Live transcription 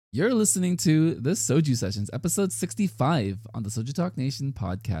You're listening to the Soju Sessions, episode 65 on the Soju Talk Nation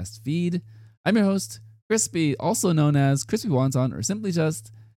podcast feed. I'm your host, Crispy, also known as Crispy Wonton, or simply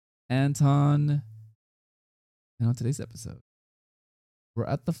just Anton. And on today's episode, we're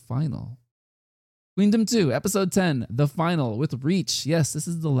at the final. Queendom 2, episode 10, the final with Reach. Yes, this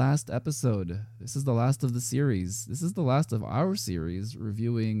is the last episode. This is the last of the series. This is the last of our series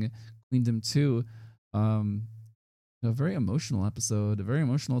reviewing Queendom 2. A very emotional episode, a very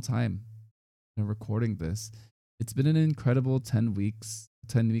emotional time recording this. It's been an incredible 10-week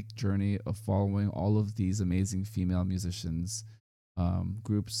journey of following all of these amazing female musicians,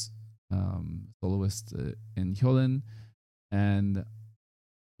 groups, soloists in Hyolyn. And,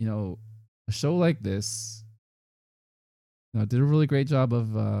 a show like this did a really great job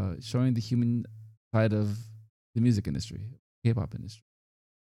of showing the human side of the music industry, K-pop industry.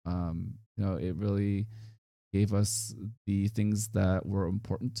 It really gave us the things that were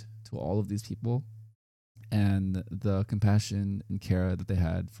important to all of these people and the compassion and care that they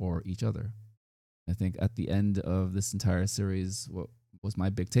had for each other. I think at the end of this entire series, what was my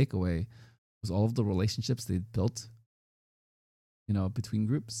big takeaway was all of the relationships they built, between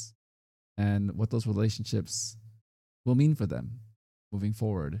groups and what those relationships will mean for them moving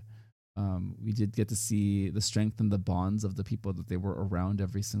forward. We did get to see the strength and the bonds of the people that they were around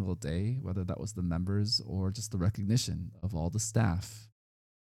every single day, whether that was the members or just the recognition of all the staff.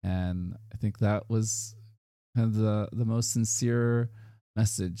 And I think that was kind of the most sincere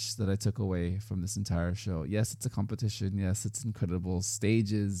message that I took away from this entire show. Yes, it's a competition. Yes, it's incredible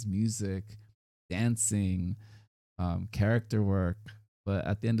stages, music, dancing, character work. But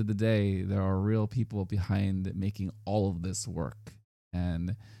at the end of the day, there are real people behind making all of this work.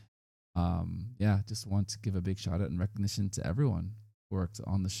 And just want to give a big shout out and recognition to everyone who worked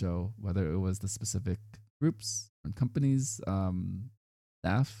on the show, whether it was the specific groups and companies,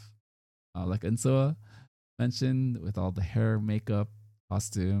 staff, like Unsoa mentioned, with all the hair, makeup,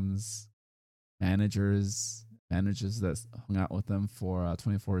 costumes, managers that hung out with them for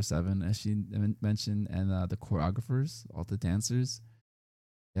 24/7, as she mentioned, and the choreographers, all the dancers.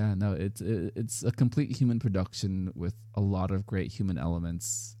 Yeah, no, it's a complete human production with a lot of great human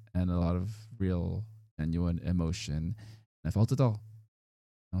elements and a lot of real, genuine emotion. And I felt it all.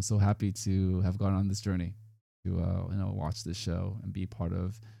 I'm so happy to have gone on this journey to watch this show and be part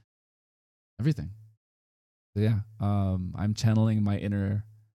of everything. So yeah, I'm channeling my inner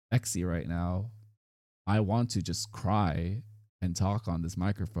Exy right now. I want to just cry and talk on this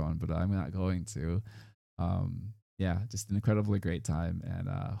microphone, but I'm not going to. Just an incredibly great time, and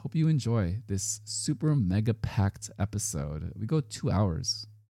hope you enjoy this super mega packed episode. We go 2 hours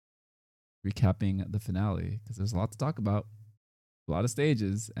recapping the finale because there's a lot to talk about, a lot of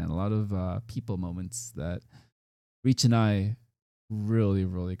stages, and a lot of people moments that Reach and I really,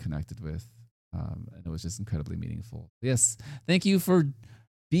 really connected with, and it was just incredibly meaningful. Yes, thank you for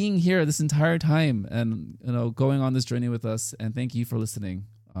being here this entire time and going on this journey with us, and thank you for listening.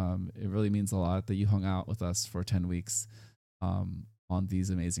 It really means a lot that you hung out with us for 10 weeks on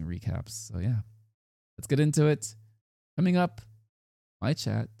these amazing recaps. So yeah, let's get into it. Coming up, my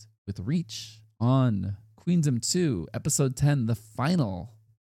chat with Reach on Queendom 2, episode 10, the final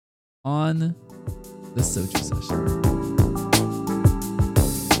on the Soju Session.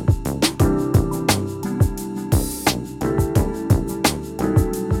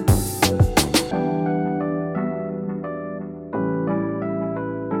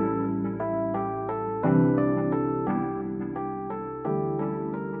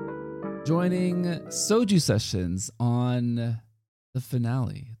 Joining Soju Sessions on the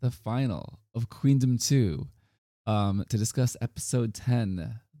finale, the final of Queendom 2, to discuss episode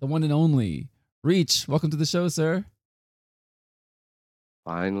 10, the one and only Reach. Welcome to the show, sir.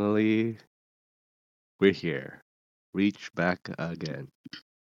 Finally, we're here. Reach back again.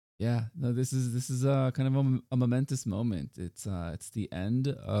 Yeah, no, this is kind of a momentous moment. It's the end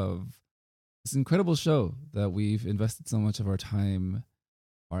of this incredible show that we've invested so much of our time,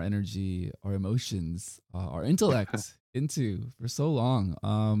 our energy, our emotions, our intellect into for so long.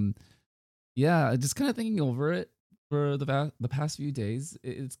 Just kind of thinking over it for the past few days,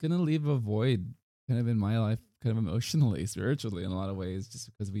 it's gonna leave a void kind of in my life, kind of emotionally, spiritually, in a lot of ways, just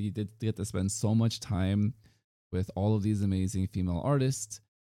because we did get to spend so much time with all of these amazing female artists.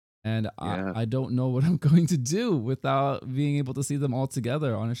 And Yeah. I don't know what I'm going to do without being able to see them all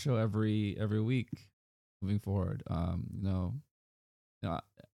together on a show every week moving forward.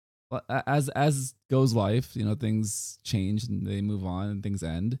 As goes life, things change and they move on and things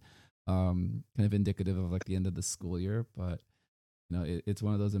end. Kind of indicative of like the end of the school year, but it's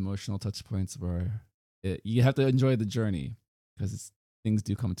one of those emotional touch points where you have to enjoy the journey because things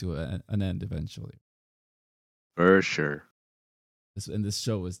do come to an end eventually. For sure. This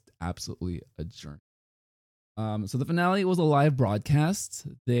show was absolutely a journey. So the finale was a live broadcast.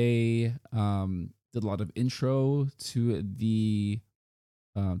 They did a lot of intro to the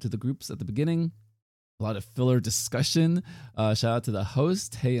groups at the beginning. A lot of filler discussion. Shout out to the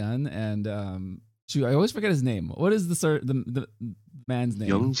host Taeyeon and shoot, I always forget his name. What is the man's name?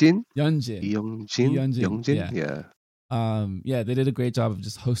 Youngjin? Yeonjin. Youngjin? Yeah. Yeah, they did a great job of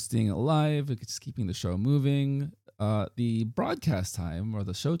just hosting it live, just keeping the show moving. The broadcast time or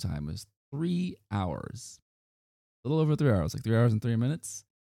the show time was 3 hours. A little over 3 hours, like 3 hours and 3 minutes.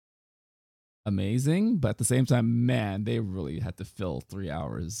 Amazing, but at the same time, man, they really had to fill 3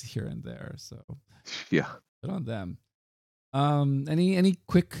 hours here and there. So Yeah. good on them. Any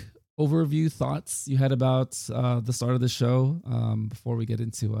quick overview thoughts you had about the start of the show before we get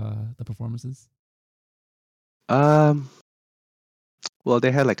into the performances? Well,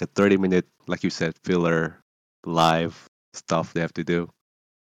 they had like a 30-minute, like you said, filler live stuff they have to do.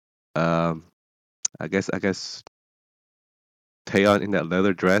 I guess Taeyeon in that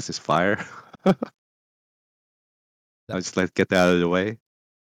leather dress is fire. I'll just get that out of the way.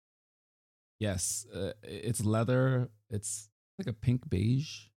 Yes, it's leather. It's like a pink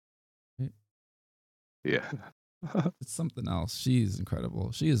beige. Right? Yeah. It's something else. She's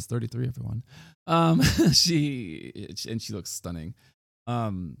incredible. She is 33, everyone. She looks stunning.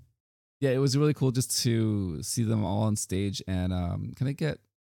 Yeah, it was really cool just to see them all on stage and kind of get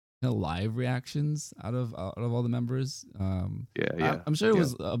live reactions out of all the members. Yeah. I'm sure it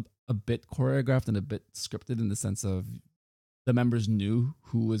was a bit choreographed and a bit scripted in the sense of the members knew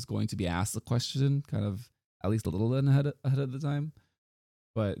who was going to be asked the question, kind of at least a little bit ahead of the time.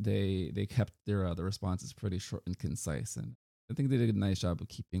 But they kept their responses pretty short and concise, and I think they did a nice job of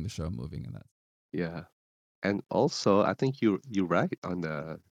keeping the show moving in that. Yeah. And also, I think you're right on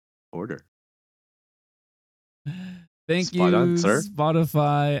the order. Thank Spot you, on, sir.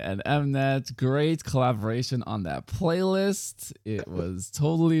 Spotify and Mnet. Great collaboration on that playlist. It was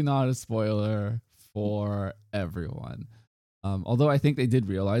totally not a spoiler for everyone. Although I think they did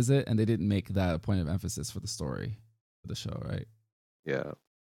realize it and they didn't make that a point of emphasis for the story of the show, right? Yeah.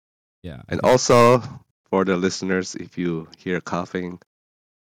 Yeah. And also, for the listeners, if you hear coughing,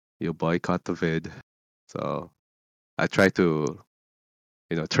 you boycott the vid. So I try to,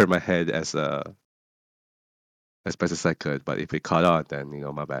 turn my head as best as I could. But if it caught on, then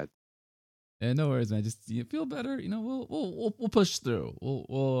my bad. And no worries, man. Just feel better. We'll push through.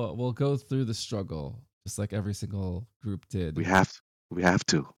 We'll go through the struggle, just like every single group did. We have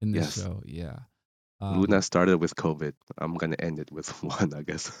to in this show. Yeah. Luna started with COVID. I'm gonna end it with one, I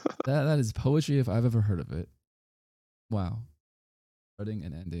guess. that is poetry if I've ever heard of it. Wow. Starting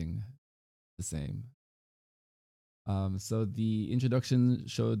and ending the same. So the introduction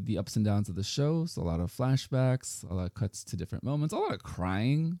showed the ups and downs of the show. So a lot of flashbacks, a lot of cuts to different moments, a lot of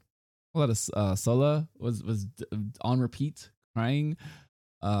crying, a lot of Sola was on repeat crying.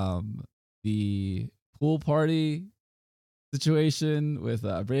 The pool party situation with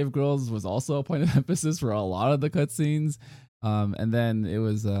Brave Girls was also a point of emphasis for a lot of the cutscenes. And then it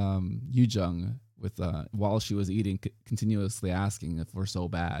was Yu Jung with while she was eating, continuously asking if we're so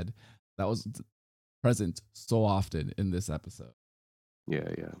bad. That was present so often in this episode. Yeah.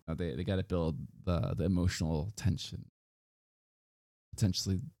 They got to build the emotional tension.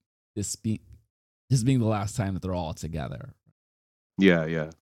 Potentially, this being the last time that they're all together.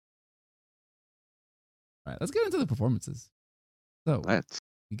 Yeah. All right, let's get into the performances. So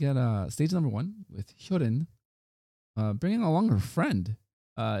we get stage number 1 with Hyorin bringing along her friend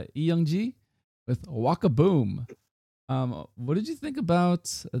Lee Young-ji with Waka Boom. What did you think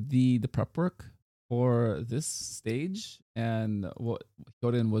about the prep work for this stage and what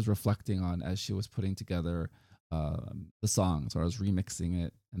Hyorin was reflecting on as she was putting together the song, as far as remixing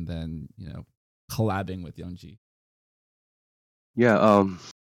it and then collabing with Young-ji? Yeah.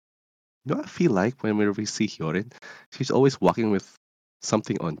 I feel like whenever we see Hyorin, she's always walking with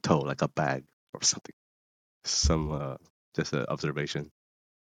something on toe, like a bag or something. Just an observation.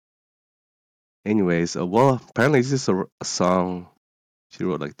 Anyways, well, apparently this is a song she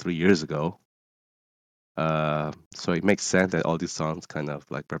wrote like 3 years ago. So it makes sense that all these songs kind of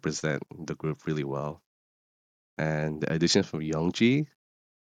like represent the group really well. And the addition from Youngji,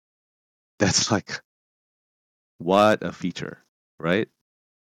 that's like, what a feature, right?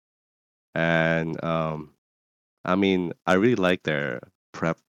 And I mean, I really like their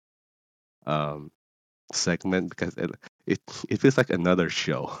prep segment because it feels like another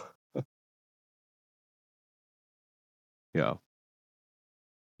show. Yeah.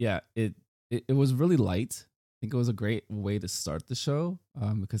 Yeah, it was really light. think it was a great way to start the show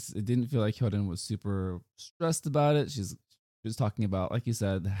because it didn't feel like Hyorin was super stressed about it. She was talking about, like you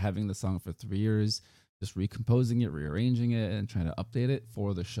said, having the song for 3 years, just recomposing it, rearranging it, and trying to update it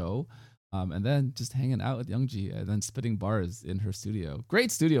for the show. And then just hanging out with Youngji and then spitting bars in her studio.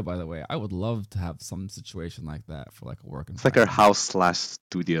 Great studio, by the way. I would love to have some situation like that for like a work It's like her environment. house slash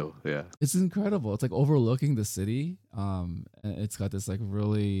studio. Yeah. It's incredible. It's like overlooking the city. And it's got this like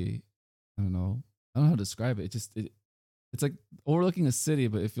really, I don't know how to describe it. It's like overlooking a city,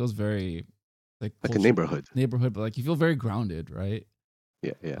 but it feels very like Like a neighborhood. neighborhood, but like you feel very grounded, right?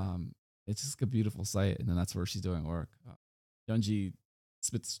 Yeah, yeah. It's just a beautiful sight, and then that's where she's doing work. Yeonji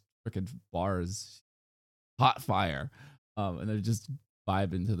spits freaking bars, hot fire, and they're just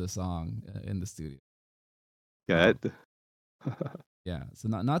vibing to the song in the studio. Yeah. Yeah, so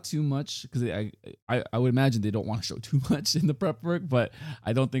not too much because I would imagine they don't want to show too much in the prep work, but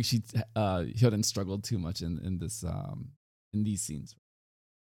I don't think Hyorin struggled too much in this in these scenes.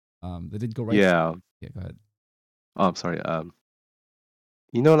 They did go right. Yeah. Yeah, go ahead. Oh, I'm sorry.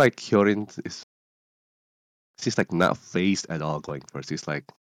 Like Hyorin she's like not phased at all going first. She's like,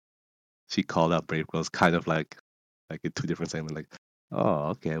 she called out Brave Girls kind of like in two different segments. Like, oh,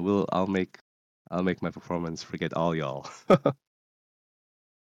 okay, I'll make my performance forget all y'all.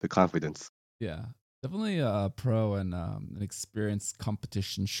 The confidence. Yeah, definitely a pro and an experienced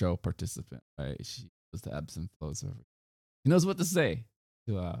competition show participant. Right, she knows the ebbs and flows of it. She knows what to say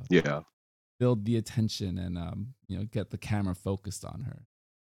to Yeah. build the attention and get the camera focused on her.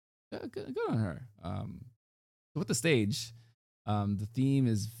 Good on her. With the stage, the theme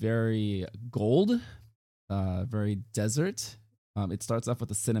is very gold, very desert. It starts off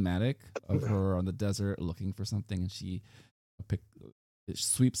with a cinematic of her on the desert looking for something, and it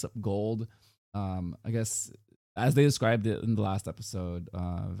sweeps up gold. I guess as they described it in the last episode,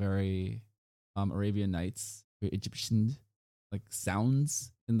 very Arabian Nights, very Egyptian like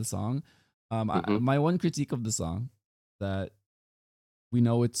sounds in the song. My one critique of the song that we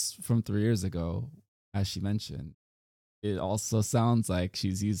know it's from 3 years ago, as she mentioned. It also sounds like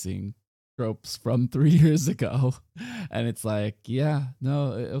she's using tropes from 3 years ago, and it's like, yeah,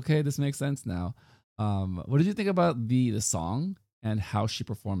 no, okay, this makes sense now. What did you think about the song and how she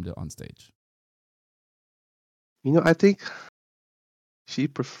performed it on stage? I think she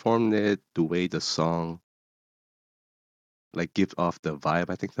performed it the way the song like gives off the vibe.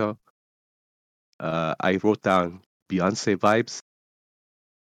 I think so. I wrote down Beyonce vibes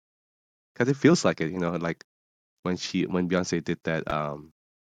because it feels like it. Like when Beyonce did that.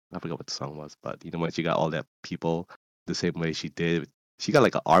 I forgot what the song was, but when she got all that people the same way she did, she got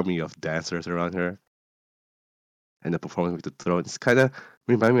like an army of dancers around her, and the performance with the throne. It's kind of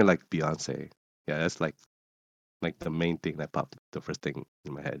remind me of like Beyonce. Yeah, that's like the main thing that popped the first thing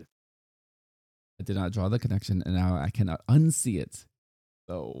in my head. I did not draw the connection, and now I cannot unsee it.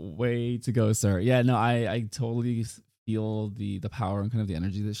 So way to go, sir. Yeah, no, I totally feel the power and kind of the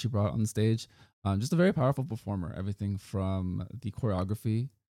energy that she brought on stage. Just a very powerful performer. Everything from the choreography,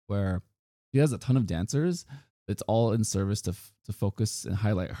 where she has a ton of dancers. It's all in service to focus and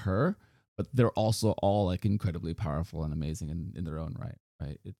highlight her, but they're also all like incredibly powerful and amazing in their own right.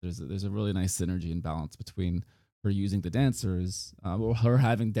 Right? There's a really nice synergy and balance between her using the dancers, or her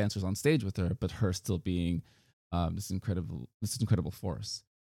having dancers on stage with her, but her still being this incredible force.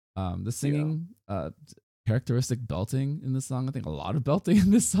 The singing, characteristic belting in the song. I think a lot of belting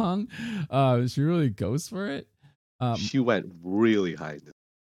in this song. She really goes for it. She went really high.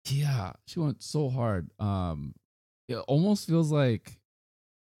 Yeah, she went so hard. It almost feels like,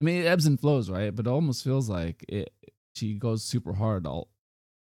 I mean, it ebbs and flows, right? But it almost feels like she goes super hard all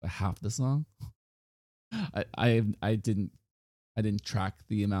half the song. I didn't track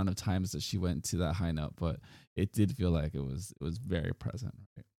the amount of times that she went to that high note, but it did feel like it was very present,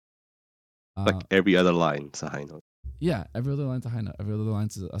 right? Like every other line's a high note. Yeah, every other line's a high note. Every other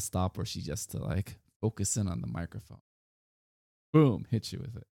line's a stop where she just to like focus in on the microphone. Boom, hit you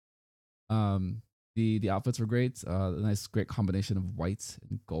with it. The outfits were great. A nice, great combination of white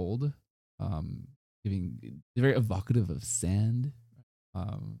and gold, giving very evocative of sand.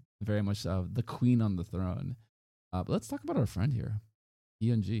 Very much the queen on the throne. But let's talk about our friend here,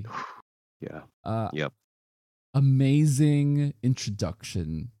 Yeonji. Yeah. Yep. Amazing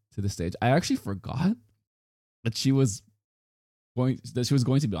introduction to the stage. I actually forgot that she was going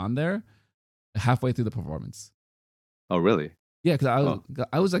to be on there halfway through the performance. Oh, really? Yeah, because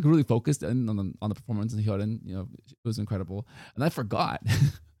I was like really focused on the performance in Hyorin. It was incredible, and I forgot.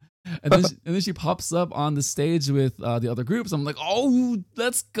 and then she pops up on the stage with the other groups. I'm like, oh,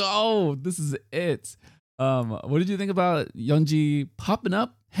 let's go! This is it. What did you think about Yeonji popping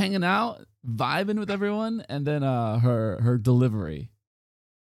up hanging out, vibing with everyone, and then her delivery.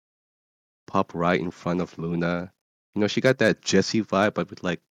 Pop right in front of Luna. She got that Jessie vibe, but with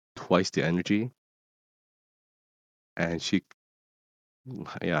like twice the energy. And she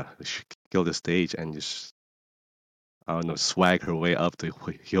killed the stage and just, I don't know, swag her way up to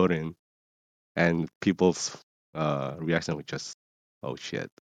Hyorin. And people's reaction was just, oh shit,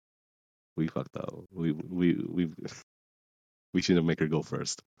 we fucked up. We shouldn't make her go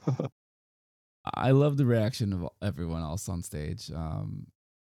first. I love the reaction of everyone else on stage.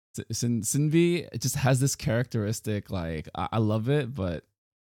 Sinvi just has this characteristic, like I love it, but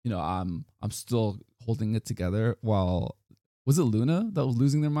I'm still holding it together. While was it Luna that was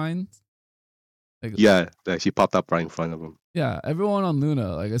losing their mind? Like, Yeah, she popped up right in front of him. yeah, everyone on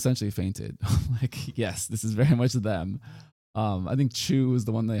Luna like essentially fainted. Like, yes, this is very much them. I think Chu was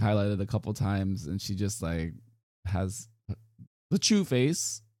the one they highlighted a couple times, and she just like has the Chu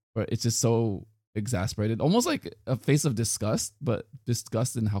face, but it's just so exasperated, almost like a face of disgust, but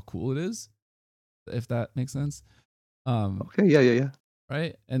disgust in how cool it is, if that makes sense. Okay, yeah.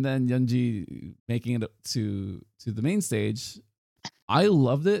 Right, and then Yeonji making it to the main stage. I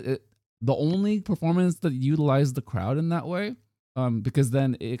loved it. The only performance that utilized the crowd in that way, because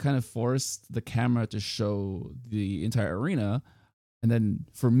then it kind of forced the camera to show the entire arena, and then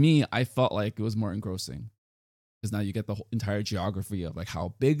for me, I felt like it was more engrossing because now you get the whole entire geography of like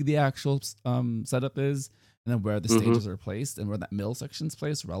how big the actual setup is, and then where the Mm-hmm. stages are placed and where that middle section's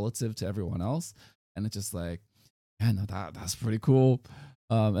placed relative to everyone else, and it's just like, yeah, no, that's pretty cool.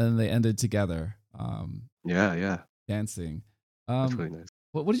 And then they ended together, Yeah. dancing. That's Um, really nice.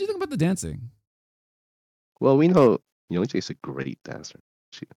 what did you think about the dancing? Well, we know Youngjae is a great dancer.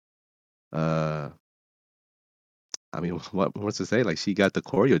 She, uh, I mean, what's to say? Like, she got the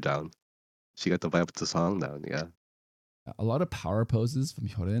choreo down. She got the vibe of the song down. Yeah. A lot of power poses from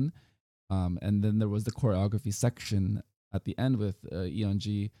Hyorin, and then there was the choreography section at the end with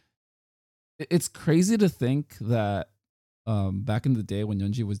Yeonji. It's crazy to think that back in the day when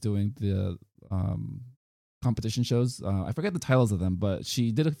Yeonji was doing the competition shows, I forget the titles of them, but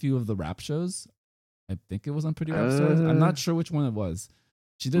she did a few of the rap shows. I think it was on Pretty Rap Stars. I'm Uh, not sure which one it was.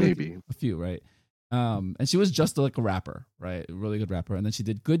 She did maybe. a few, right? And she was just like a rapper, right? A really good rapper. And then she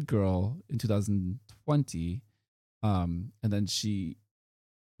did Good Girl in 2020. And then we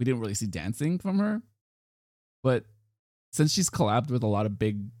didn't really see dancing from her. But since she's collabed with a lot of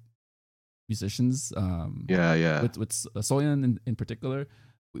big musicians, Yeah. with Soyeon in particular,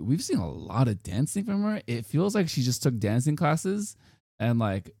 we've seen a lot of dancing from her. It feels like she just took dancing classes and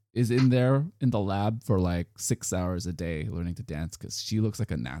like is in there in the lab for like 6 hours a day learning to dance because she looks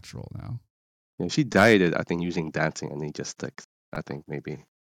like a natural now. Yeah, she dieted, I think, using dancing, and it just sticks. I think maybe.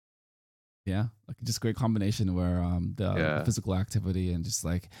 Yeah, like just great combination where the Yeah. physical activity and just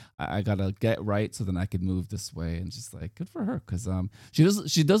like I gotta get right so then I can move this way and just like good for her because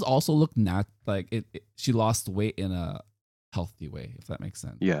she does also look like she lost weight in a healthy way, if that makes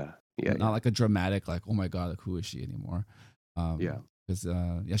sense. Yeah. Not like a dramatic like, oh my god, like who is she anymore. Yeah. Because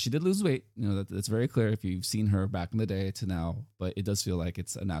yeah, she did lose weight. That's very clear if you've seen her back in the day to now, but it does feel like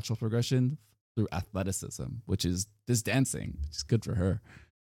it's a natural progression through athleticism, which is this dancing, which is good for her.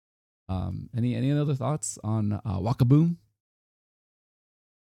 Any other thoughts on Waka Boom?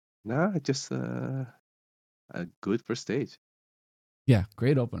 Nah, just a good first stage. Yeah,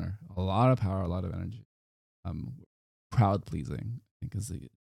 great opener. A lot of power, a lot of energy. Crowd pleasing, I think is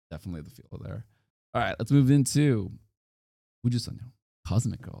definitely the feel there. All right, let's move into Ujusanyo,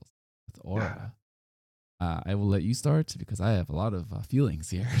 Cosmic Girls with Aura. I will let you start because I have a lot of feelings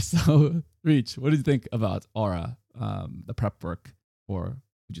here. So, Reach, what do you think about Aura, the prep work for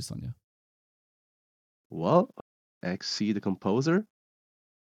Ujusanyo? Well, XC, the composer,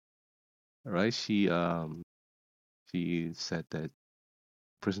 right? She said that the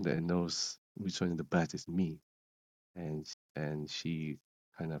person that knows which one is the best is me, and she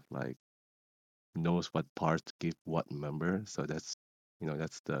kind of like knows what part to give what member. So that's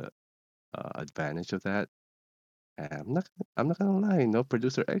the advantage of that. And I'm not gonna lie,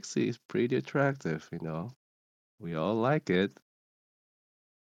 producer XC is pretty attractive. We all like it,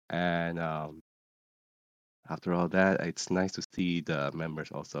 and after all that, it's nice to see the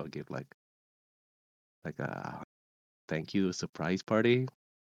members also give like a thank you surprise party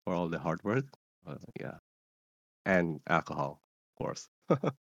for all the hard work. Yeah, and alcohol, of course.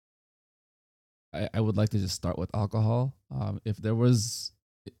 I would like to just start with alcohol. If there was,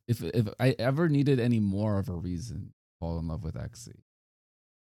 if I ever needed any more of a reason to fall in love with XC,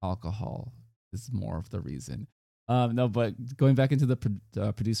 alcohol is more of the reason. No, but going back into the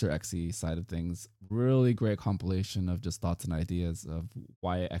producer Xe side of things, really great compilation of just thoughts and ideas of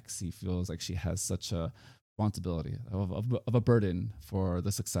why Xe feels like she has such a responsibility of a burden for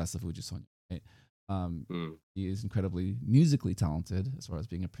the success of Uju Sonia. Right? Mm. He is incredibly musically talented as far as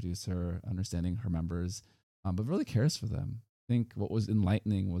being a producer, understanding her members, but really cares for them. I think what was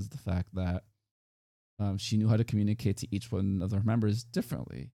enlightening was the fact that she knew how to communicate to each one of her members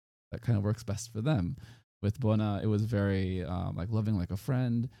differently. That kind of works best for them. With Bona, it was very like loving like a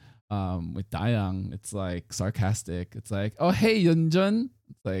friend. With Dayang, it's like sarcastic. It's like, oh hey Yunjun.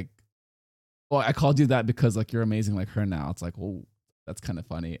 It's like, oh I called you that because like you're amazing like her now. It's like, well, that's kind of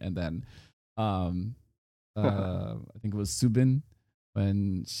funny. And then um I think it was Subin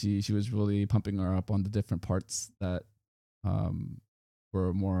when she was really pumping her up on the different parts that um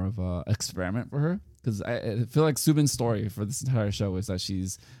were more of a experiment for her. Because I feel like Subin's story for this entire show is that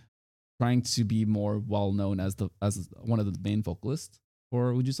she's trying to be more well known as one of the main vocalists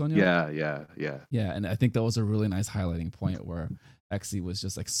for Uju Sonia. Yeah. Yeah, and I think that was a really nice highlighting point where Xe was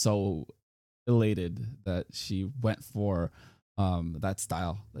just like so elated that she went for that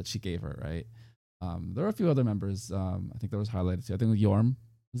style that she gave her, right? There were a few other members. I think there was highlighted too. I think Yorm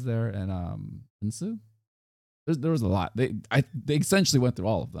was there and Insu. There was a lot. They essentially went through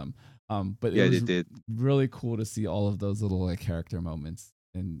all of them. But it Yeah, they was did. really cool to see all of those little like character moments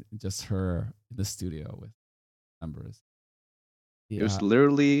and just her in the studio with members. It was Yeah.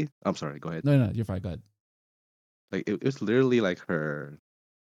 literally. I'm sorry. Go ahead. No, you're fine. Go ahead. Like it was literally like her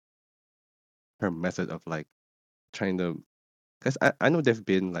method of like trying to. Cause I know they've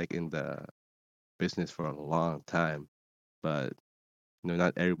been like in the business for a long time, but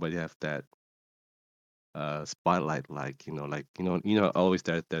not everybody have that spotlight. Like always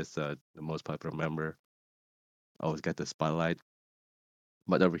there's the most popular member always get the spotlight.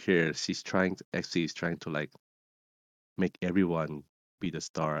 But over here, actually is trying to like make everyone be the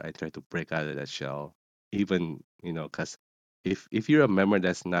star and try to break out of that shell. Even because if you're a member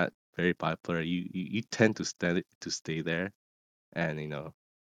that's not very popular, you tend to stay there, and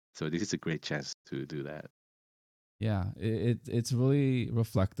so this is a great chance to do that. Yeah, it's really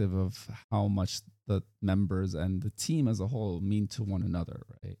reflective of how much the members and the team as a whole mean to one another,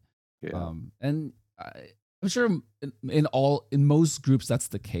 right? Yeah. And I'm sure in most groups that's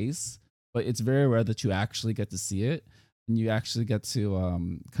the case, but it's very rare that you actually get to see it, and you actually get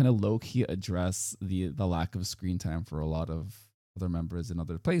to kind of low key address the lack of screen time for a lot of other members in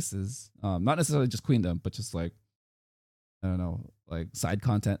other places. Not necessarily just Queendom, but just like I don't know, like side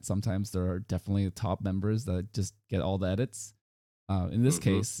content. Sometimes there are definitely top members that just get all the edits. In this Hmm.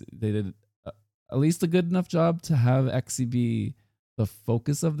 case, they did at least a good enough job to have Xe be the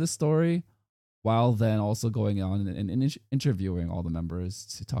focus of this story, while then also going on and interviewing all the members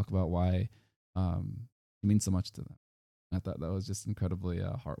to talk about why it means so much to them. I thought that was just incredibly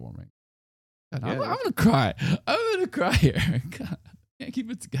heartwarming. God, I'm Yeah. gonna cry. I'm gonna cry here. God, I can't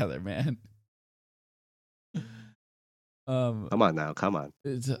keep it together, man. Um, Come on now. Come on.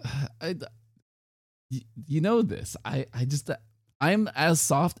 it's, I, you know this. I just I'm as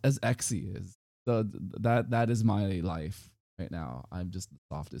soft as Xe is. So that is my life right now. I'm just the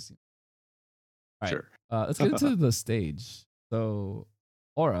softest. All right. Sure. Let's get into the stage. So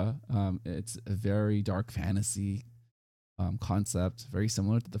Aura, it's a very dark fantasy concept, very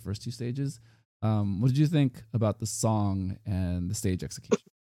similar to the first two stages. What did you think about the song and the stage execution?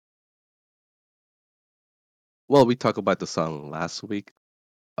 Well, we talked about the song last week.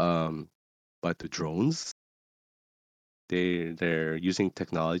 Um, but the drones, they're using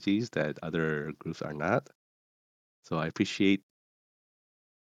technologies that other groups are not. So I appreciate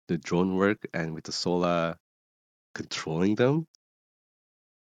the drone work and with the Sola controlling them.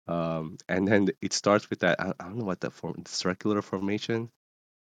 And then it starts with that I don't know what that form circular formation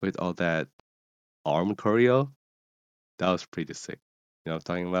with all that arm choreo. That was pretty sick. You know what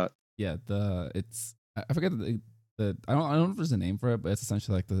I'm talking about? Yeah, I forget the I don't know if there's a name for it, but it's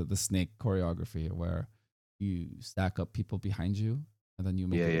essentially like the snake choreography where you stack up people behind you and then you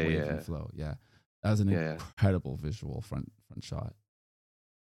make Yeah, it yeah, wave and yeah, flow. Yeah, that was an yeah. incredible visual front shot.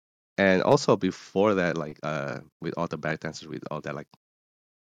 And also before that, like with all the back dancers, with all that, like,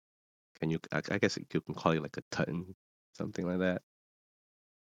 I guess you can call it like a tutton, something like that.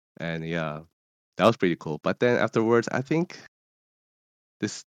 And yeah, that was pretty cool. But then afterwards, I think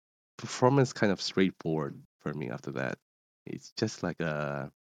this performance kind of straightforward for me after that. It's just like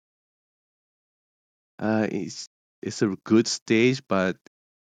it's a good stage, but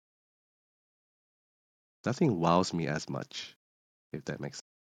nothing wows me as much, if that makes sense.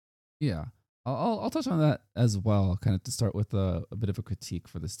 Yeah, I'll touch on that as well, kind of to start with a bit of a critique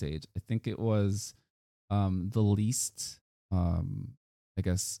for the stage. I think it was the least, I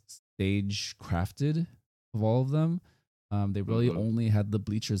guess, stage crafted of all of them. They really Mm-hmm. only had the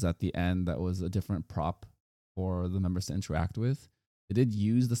bleachers at the end that was a different prop for the members to interact with. They did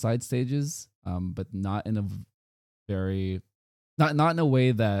use the side stages, but not in a very not in a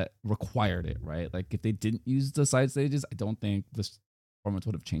way that required it, right? Like if they didn't use the side stages, I don't think this performance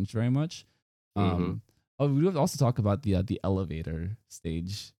would have changed very much. Mm-hmm. Oh, we would also talk about the elevator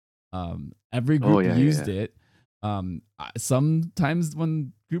stage. Every Oh group yeah, yeah, used yeah. it. Sometimes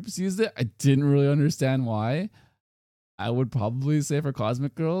when groups used it, I didn't really understand why. I would probably say for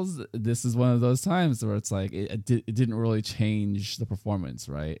Cosmic Girls, this is one of those times where it's like it didn't really change the performance,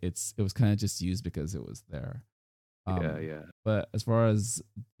 right? It was kind of just used because it was there. Yeah, Um, yeah. but as far as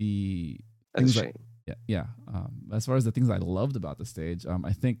the That's a things that shame. yeah, as far as the things I loved about the stage,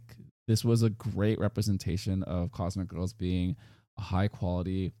 I think this was a great representation of Cosmic Girls being a high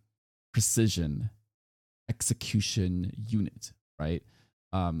quality precision execution unit, right?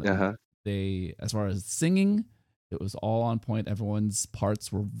 Uh-huh. They, as far as singing, it was all on point. Everyone's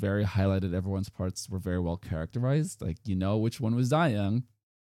parts were very highlighted. Everyone's parts were very well characterized. Like you know which one was Dayoung,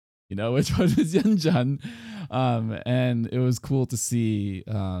 you know which one was Yeonjun, and it was cool to see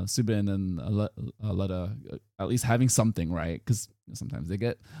Subin and Aletta at least having something right because sometimes they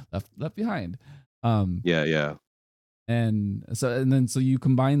get left behind. Um, Yeah, yeah. and so you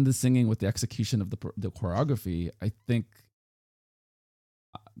combine the singing with the execution of the choreography. I think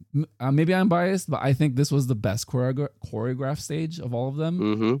maybe I'm biased, but I think this was the best choreographed stage of all of them,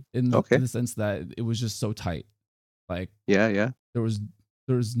 Mm-hmm. in Okay. the sense that it was just so tight. Like Yeah, yeah. there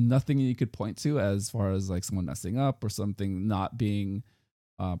was nothing you could point to as far as like someone messing up or something not being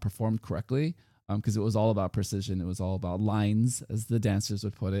performed correctly. Because it was all about precision. It was all about lines, as the dancers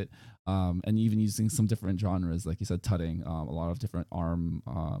would put it, and even using some different genres, like you said, tutting, a lot of different arm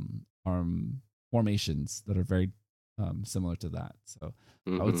formations that are very similar to that. So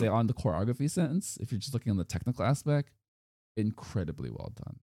I would Mm-hmm. say on the choreography sense, if you're just looking on the technical aspect, incredibly well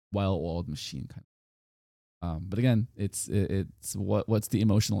done, well-oiled machine kind of. But again, it's what's the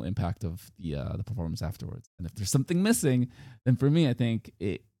emotional impact of the performance afterwards, and if there's something missing, then for me, I think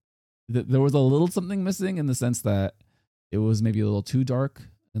there was a little something missing in the sense that it was maybe a little too dark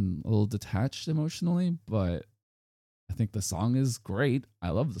and a little detached emotionally. But I think the song is great. I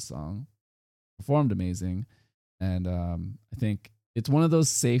love the song, performed amazing, and I think it's one of those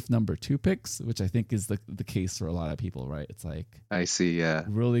safe number two picks, which I think is the case for a lot of people, right? It's like I see, yeah.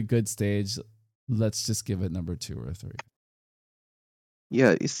 really good stage. Let's just give it number two or three.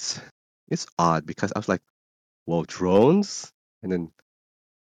 Yeah, it's odd because I was like, whoa, drones? And then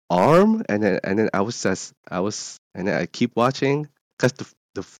arm? And then and then I keep watching because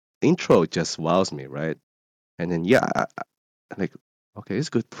intro just wows me, right? And then yeah, I'm like, okay, it's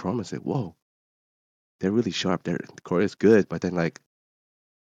good performance. Like, whoa, they're really sharp. The choreo is good, but then like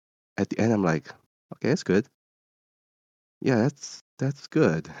at the end, I'm like, okay, it's good. Yeah, that's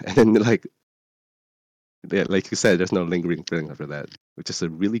good. And then like yeah, like you said, there's no lingering feeling after that, which is a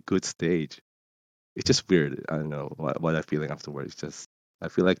really good stage. It's just weird. I don't know what I'm feeling afterwards. Just I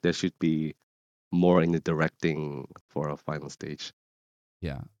feel like there should be more in the directing for a final stage.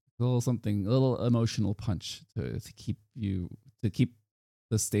 Yeah, a little something, a little emotional punch to keep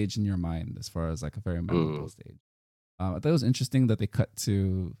the stage in your mind as far as like a very memorable Mm. stage. I thought it was interesting that they cut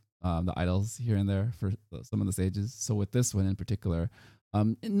to the idols here and there for some of the stages. So with this one in particular,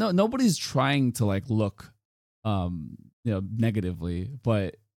 nobody's trying to like look, negatively,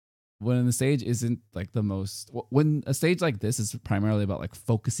 but when the stage isn't like the most when a stage like this is primarily about like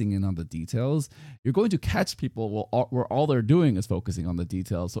focusing in on the details, you're going to catch people where all they're doing is focusing on the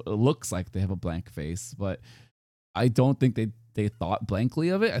details, so it looks like they have a blank face, but I don't think they thought blankly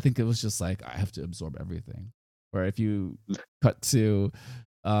of it. I think it was just like I have to absorb everything. Where if you cut to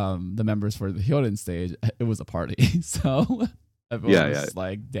the members for the Hyorin stage, it was a party. So everyone Yeah, was yeah, just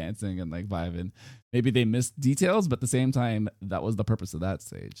like dancing and like vibing. Maybe they missed details, but at the same time, that was the purpose of that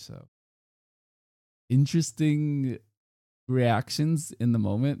stage. So interesting reactions in the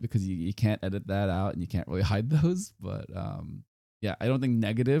moment because you can't edit that out and you can't really hide those. But yeah, I don't think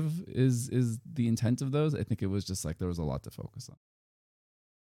negative is the intent of those. I think it was just like there was a lot to focus on.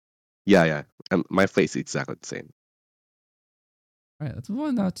 yeah, yeah. My face is exactly the same. All right, let's move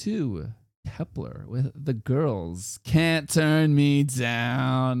on now to Kepler with the girls can't turn me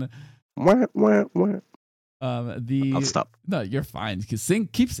down. Mwah, mwah, mwah. I'll The stop. no, you're fine.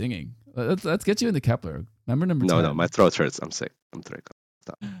 Keep singing. Let's get you into Kepler. Remember number No, no, my 10. throat hurts. I'm sick. I'm sick.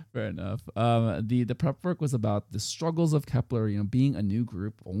 Stop. Fair enough. The prep work was about the struggles of Kepler, being a new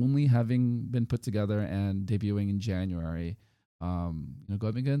group, only having been put together and debuting in January.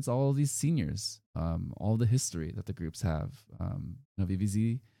 going against all of these seniors, all the history that the groups have.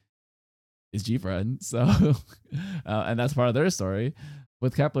 VVZ is GFriend, so and that's part of their story.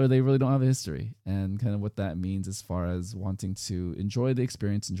 With Kepler, they really don't have a history, and kind of what that means as far as wanting to enjoy the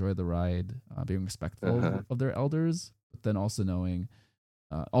experience, enjoy the ride, being respectful of their elders, but then also knowing,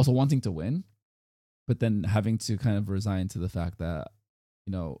 also wanting to win, but then having to kind of resign to the fact that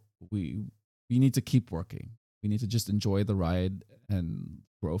we need to keep working. We need to just enjoy the ride and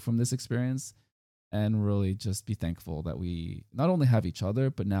grow from this experience, and really just be thankful that we not only have each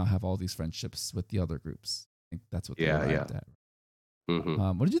other, but now have all these friendships with the other groups. I think that's what they arrived at.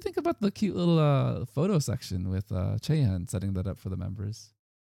 Mm-hmm. What did you think about the cute little photo section with Chehan setting that up for the members?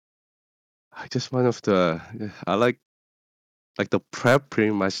 I just one of the I like the prep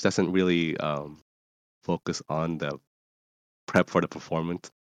pretty much doesn't really focus on the prep for the performance,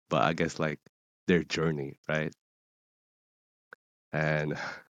 but I guess like their journey, right? And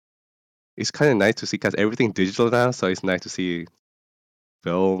it's kind of nice to see because everything digital now, so it's nice to see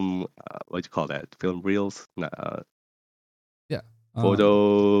film. What do you call that? Film reels? Yeah.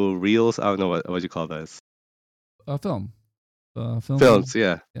 Photo reels. I don't know what you call this. Film. Film. Films.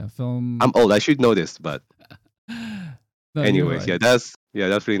 Yeah. Yeah. Film. I'm old. I should know this, but no, anyways, right. that's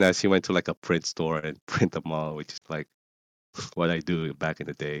really nice. She went to like a print store and print them all, which is like what I do back in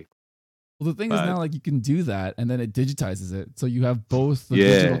the day. Well, the thing is now, like, you can do that, and then it digitizes it, so you have both the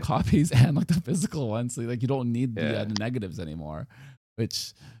digital copies and like the physical ones. So like, you don't need the negatives anymore.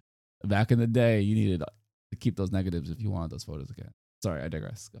 Which back in the day, you needed to keep those negatives if you wanted those photos again. Sorry, I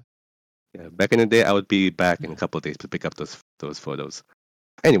digress. Yeah, back in the day, I would be back in a couple of days to pick up those photos.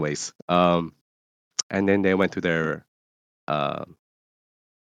 Anyways, and then they went to their, did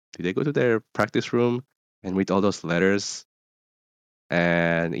they go to their practice room and read all those letters?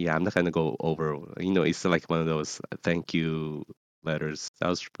 And yeah, I'm not gonna go over. It's like one of those thank you letters. That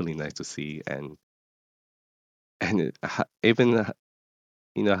was really nice to see, and even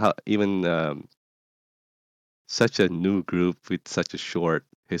how even such a new group with such a short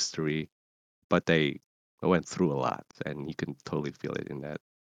history, but they went through a lot, and you can totally feel it in that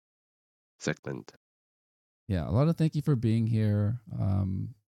segment. Yeah, a lot of thank you for being here.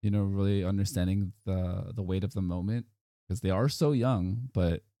 Really understanding the weight of the moment, because they are so young,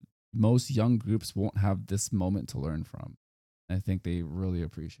 but most young groups won't have this moment to learn from. I think they really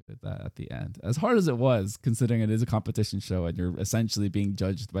appreciated that at the end. As hard as it was, considering it is a competition show and you're essentially being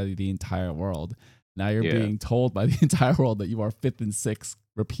judged by the entire world. Now you're being told by the entire world that you are fifth and sixth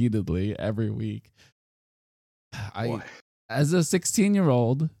repeatedly every week. As a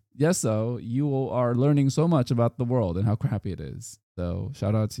 16-year-old, you are learning so much about the world and how crappy it is. So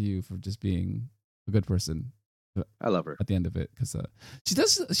shout out to you for just being a good person. I love her at the end of it, because she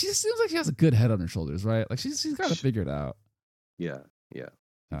seems like she has a good head on her shoulders, right? Like she's got it figured out. Yeah, she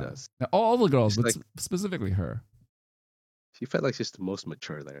does. Now, all the girls, She's but specifically her. She felt like she's the most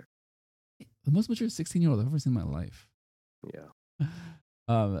mature there. The most mature 16-year-old I've ever seen in my life. Yeah.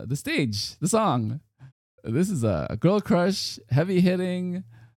 The stage, the song. This is a girl crush, heavy hitting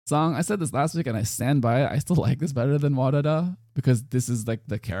song. I said this last week and I stand by it. I still like this better than Wadada, because this is like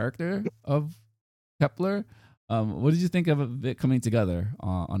the character of Kepler. What did you think of it coming together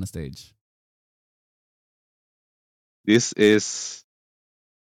on a stage? This is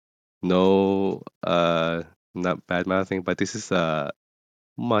not bad mouthing, but this is a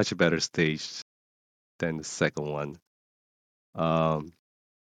much better stage than the second one.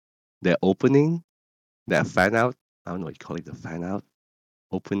 The opening, that fan out, I don't know what you call it, the fan out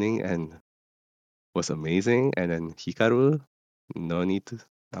opening, and was amazing. And then Hikaru, no need to,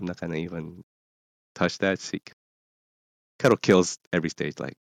 I'm not gonna even touch that. Hikaru kills every stage,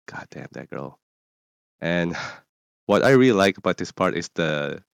 like, god damn that girl. And what I really like about this part is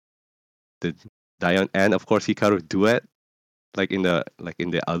the Dion and of course Hikaru duet, like in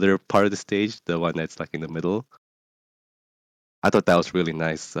the other part of the stage, the one that's like in the middle. I thought that was really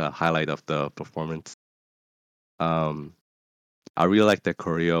nice highlight of the performance. I really like the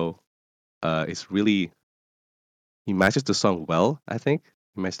choreo. It's really, he matches the song well. I think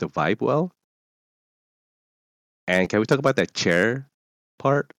he matches the vibe well. And can we talk about that chair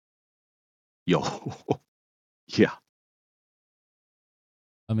part? Yo, yeah.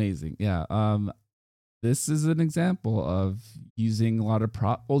 Amazing. Yeah. This is an example of using a lot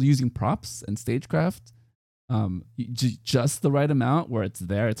of using props and stagecraft, just the right amount where it's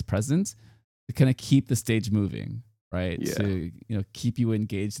there, it's present, to kind of keep the stage moving, right? Yeah. To keep you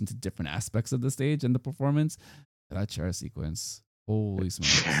engaged into different aspects of the stage and the performance. That chair sequence, holy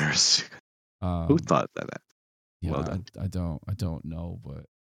smokes! Chairs. Who thought that? Yeah, well done. I don't know, but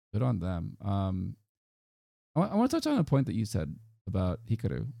good on them. I want to touch on a point that you said about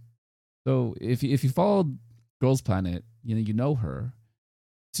Hikaru. So if you followed Girls Planet, you know her.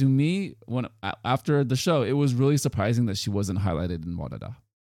 To me, when after the show, it was really surprising that she wasn't highlighted in Wadada.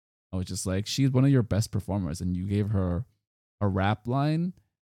 I was just like, she's one of your best performers, and you gave her a rap line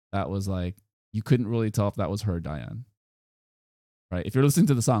that was like you couldn't really tell if that was her or Diane. Right? If you're listening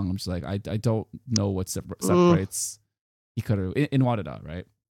to the song, I'm just like, I don't know what separates Hikaru in Wadada, right?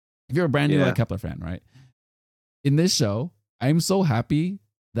 If you're a brand new Yeah. like Kepler fan, right? In this show, I'm so happy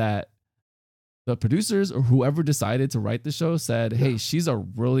that the producers or whoever decided to write the show said, hey, she's a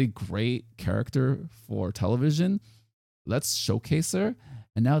really great character for television. Let's showcase her.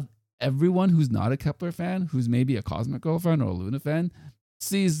 And now everyone who's not a Kepler fan, who's maybe a Cosmic Girl fan or a Luna fan,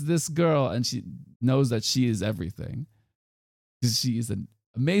 sees this girl and she knows that she is everything. Because she is an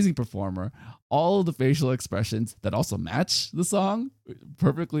amazing performer. All of the facial expressions that also match the song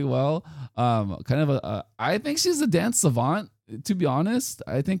perfectly well. Kind of I think she's a dance savant, to be honest.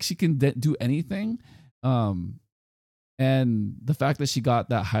 I think she can do anything. And the fact that she got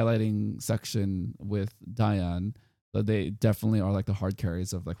that highlighting section with Diane, so they definitely are like the hard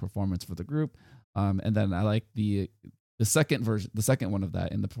carries of like performance for the group. And then I like the second version, the second one of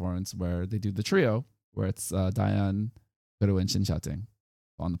that in the performance where they do the trio, where it's Diane, Guru, and Shin Shouting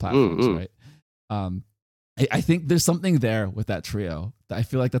on the platforms, right? I think there's something there with that trio. That I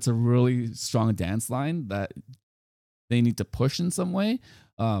feel like that's a really strong dance line that they need to push in some way,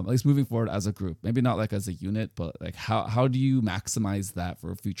 at least moving forward as a group. Maybe not like as a unit, but like how do you maximize that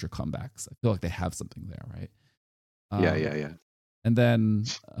for future comebacks? I feel like they have something there, right? Yeah. And then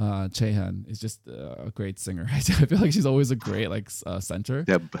Chaehan is just a great singer. Right? I feel like she's always a great like center.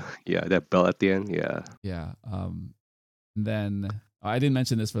 That bell at the end. Yeah. Yeah. And then I didn't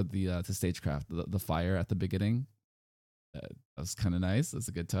mention this for the stagecraft, the fire at the beginning. That was kind of nice. That's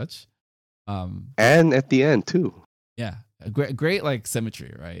a good touch. And at the end too. Yeah, a great like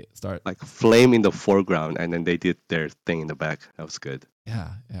symmetry, right? Start like flame in the foreground, and then they did their thing in the back. That was good. Yeah.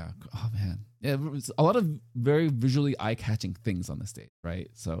 Oh man, yeah. A lot of very visually eye-catching things on the stage, right?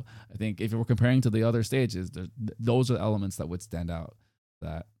 So I think if we're comparing to the other stages, those are elements that would stand out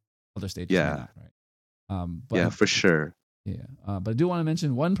that other stages may not, right? But yeah, for sure. Yeah, but I do want to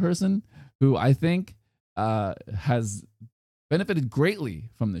mention one person who I think has benefited greatly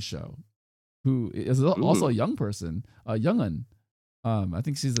from the show, who is also a young person, Youngun. I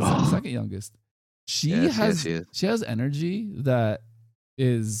think she's the second youngest. She has energy that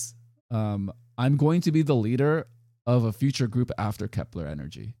is I'm going to be the leader of a future group after Kepler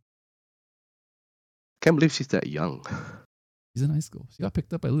energy. Can't believe she's that young. She's in high school. She got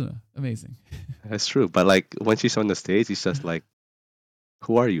picked up by Luna. Amazing. That's true. But like when she's on the stage, it's just like,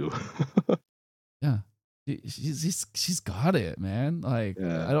 who are you? Yeah. She's got it, man. Like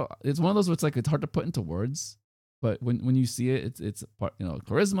it's one of those where it's like it's hard to put into words, but when you see it, it's part,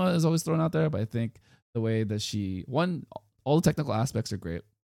 charisma is always thrown out there. But I think the way that all the technical aspects are great.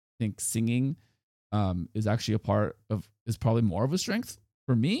 I think singing is actually is probably more of a strength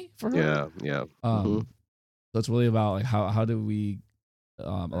for her. Yeah. So it's really about like how do we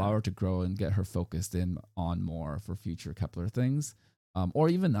allow her to grow and get her focused in on more for future Kepler things. Or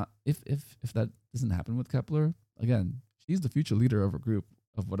even not if that doesn't happen with Kepler, again, she's the future leader of a group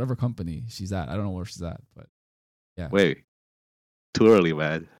of whatever company she's at. I don't know where she's at, but yeah. Wait, too early,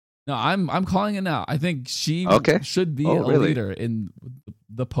 man. No, I'm calling it now. I think she should be a leader in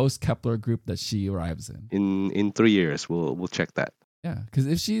the post Kepler group that she arrives in. In 3 years, we'll check that. Yeah, because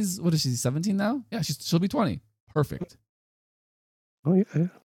if she's 17 now? Yeah, she'll be 20. Perfect. Oh yeah.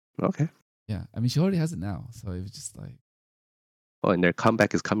 Okay. Yeah, I mean she already has it now, so it was just like. Oh, and their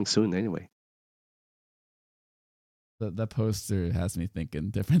comeback is coming soon anyway. That poster has me thinking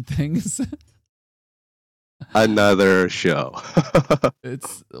different things. Another show.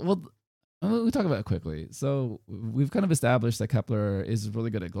 We talk about it quickly. So we've kind of established that Kepler is really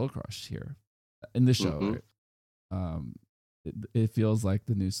good at Gold Crush here in this show. Right? It feels like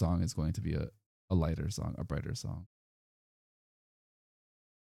the new song is going to be a lighter song, a brighter song.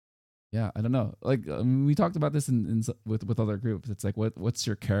 Yeah, I don't know. Like we talked about this with other groups. It's like what's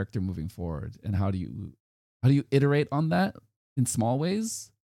your character moving forward, and how do you iterate on that in small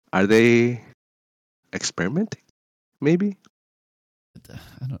ways? Are they experimenting? Maybe.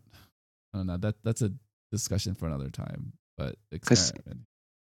 I don't know. That's a discussion for another time. But experiment.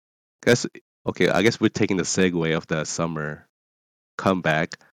 Okay, I guess we're taking the segue of the summer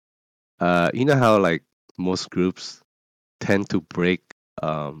comeback. You know how like most groups tend to break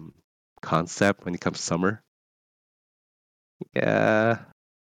concept when it comes to summer? Yeah,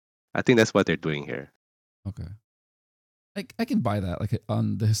 I think that's what they're doing here. Okay. I can buy that like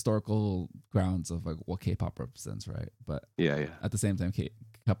on the historical grounds of like what K-pop represents, right? But Yeah, yeah. at the same time,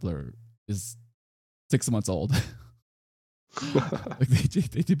 Kepler is 6 months old. Like they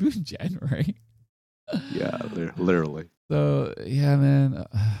debuted in January. Yeah, literally. So yeah, man. All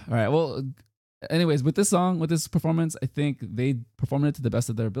right. Well, anyways, with this song, with this performance, I think they performed it to the best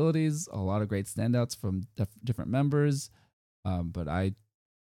of their abilities. A lot of great standouts from different members, but I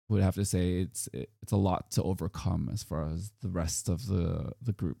would have to say it's a lot to overcome as far as the rest of the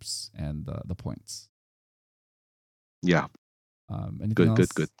groups and the points. Yeah. Anything else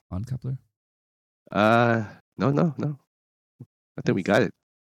Good. on Kepler? No. I think we got it.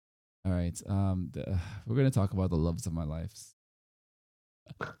 All right. We're gonna talk about the loves of my lives.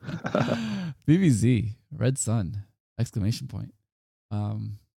 BBZ, Red Sun, exclamation point.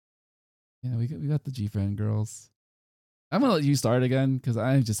 Yeah, we got the GFriend girls. I'm gonna let you start again because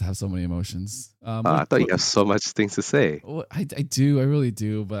I just have so many emotions. I thought you have so much things to say. I do, I really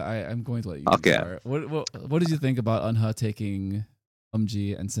do, but I'm going to let you Okay. start. What did you think about Unha taking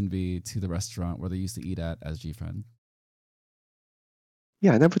Umji and Sinbi to the restaurant where they used to eat at as GFriend?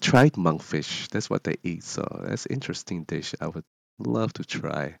 Yeah, I never tried monkfish. That's what they eat, so that's an interesting dish. I would love to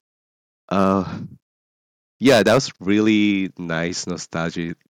try. Uh, yeah, that was really nice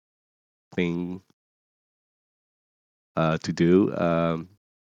nostalgic thing to do.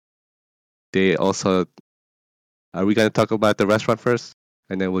 They also are we gonna talk about the restaurant first,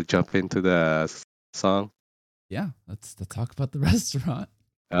 and then we'll jump into the song? Yeah, let's talk about the restaurant.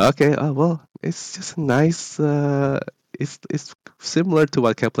 Okay. Well, it's just a nice. It's similar to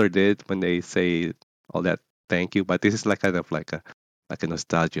what Kepler did when they say all that thank you, but this is like kind of like a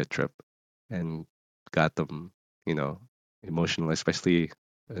nostalgia trip, and got them, emotional, especially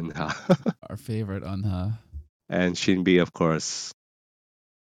in Our favorite Unha. and Shinbi, of course,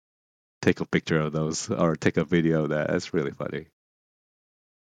 take a picture of those or take a video of that. That's really funny.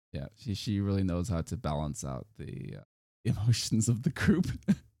 Yeah, she really knows how to balance out the emotions of the group.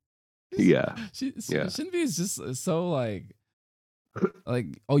 Yeah. Yeah. Shinbi is just so like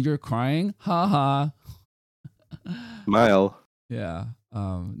oh, you're crying, haha. Smile. Yeah.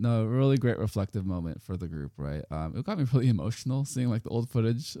 No, really great reflective moment for the group, right? It got me really emotional seeing like the old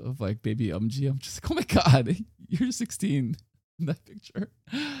footage of like baby Umji. I'm just like, oh my god, you're 16 in that picture.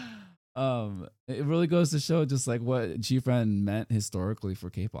 It really goes to show just like what GFriend meant historically for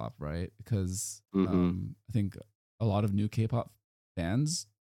K-pop, right? Because I think a lot of new K-pop fans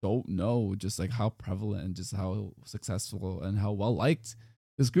don't know just like how prevalent and just how successful and how well liked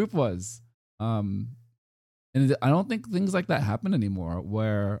this group was. And I don't think things like that happen anymore,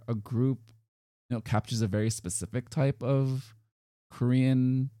 where a group, captures a very specific type of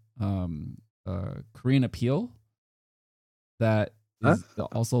Korean, Korean appeal that Huh? is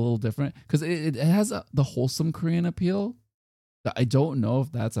also a little different because it has the wholesome Korean appeal. That I don't know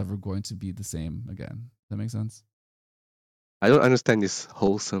if that's ever going to be the same again. Does that make sense? I don't understand this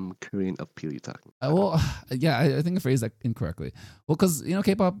wholesome Korean appeal you're talking about. Well, yeah, I think I phrased that incorrectly. Well, because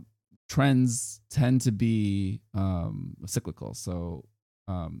K-pop trends tend to be cyclical. So,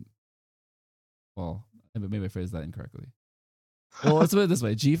 well, maybe I phrased that incorrectly. Well, let's put it this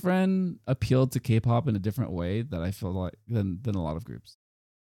way: GFriend appealed to K-pop in a different way that I feel like than a lot of groups.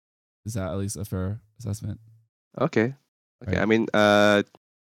 Is that at least a fair assessment? Okay. Right. I mean,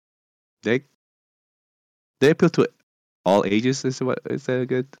 they appeal to all ages. Is that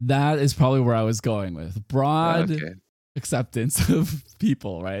good? That is probably where I was going with broad Okay. acceptance of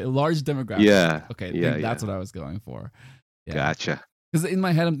people, right? Large demographic. Yeah. Okay. Yeah. That's what I was going for. Yeah. Gotcha. Because in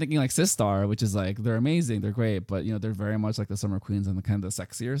my head, I'm thinking like Sistar, which is like they're amazing, they're great, but they're very much like the summer queens on the kind of the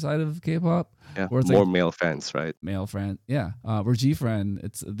sexier side of K-pop. Yeah. Where it's More like male fans, right? male friend, yeah. Where GFriend,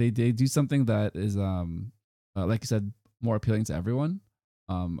 it's they do something that is like you said, more appealing to everyone,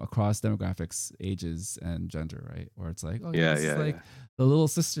 across demographics, ages, and gender, right? Where it's like, oh yeah, this is like the little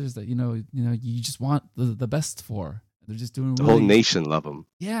sisters that you just want the best for. They're just doing the really, whole nation love them.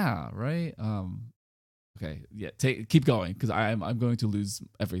 Yeah, right. Okay, yeah. Keep going because I'm going to lose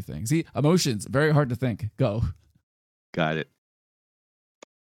everything. See, emotions very hard to think. Go. Got it.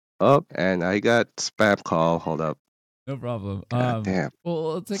 Oh, and I got spam call. Hold up. No problem. God damn.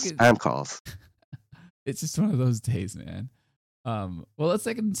 Well, let's take spam calls. It's just one of those days, man. Well, let's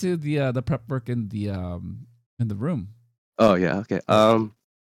take it into the prep work in the room. Oh yeah. Okay.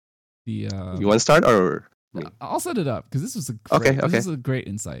 You want to start or? Me? I'll set it up because this was This is a great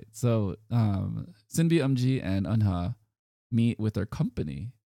insight. So, Sinbi, Umji, and Unha meet with their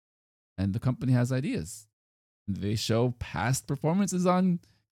company, and the company has ideas. They show past performances on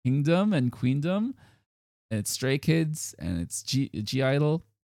Kingdom and Queendom, and it's Stray Kids, and it's G Idol,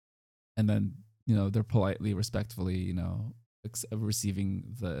 and then they're politely, respectfully,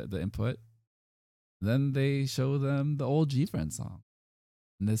 receiving the input. Then they show them the old G Friend song,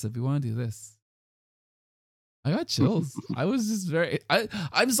 and they said, "We want to do this." I got chills. I was just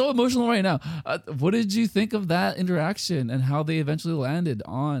I'm so emotional right now. What did you think of that interaction and how they eventually landed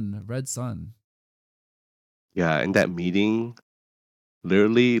on Red Sun? Yeah, in that meeting,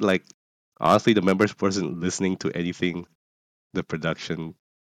 literally, like, honestly, the members wasn't listening to anything the production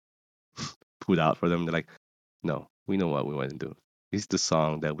put out for them. They're like, no, we know what we want to do. This is the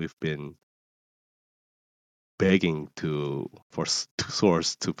song that we've been begging to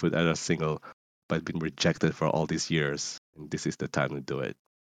Source to put out a single, but been rejected for all these years, and this is the time to do it.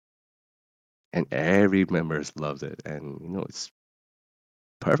 And every members loved it, and it's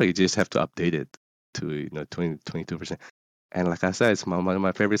perfect. You just have to update it to 22%. And like I said, it's one of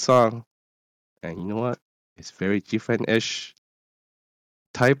my favorite song. And you know what? It's very different ish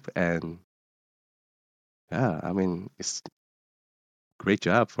type, and yeah, I mean, it's great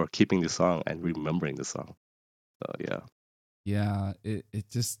job for keeping the song and remembering the song. So yeah. Yeah, it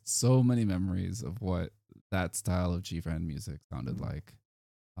just so many memories of what that style of G Friend music sounded like.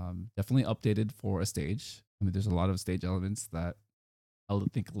 Definitely updated for a stage. I mean, there's a lot of stage elements that I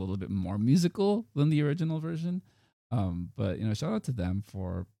would think a little bit more musical than the original version. But shout out to them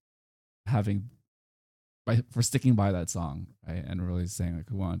for having for sticking by that song, right? And really saying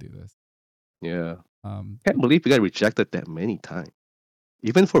like, we want to do this. Yeah. Um, Can't believe we got rejected that many times.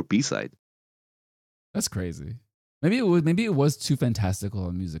 Even for B side. that's crazy. Maybe it was too fantastical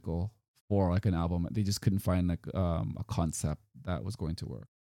and musical for like an album. They just couldn't find like a concept that was going to work.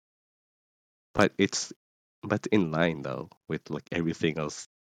 But it's in line though with like everything else.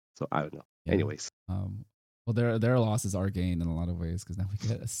 So I don't know. Yeah. Anyways. Well, their losses are gained in a lot of ways because now we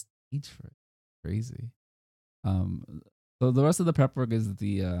get a stage for it. Crazy. So the rest of the prep work is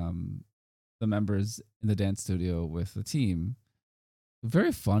the members in the dance studio with the team.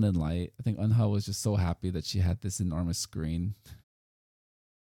 Very fun and light. I think Eunha was just so happy that she had this enormous screen.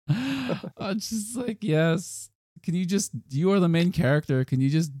 I'm just like, yes. Can you are the main character. Can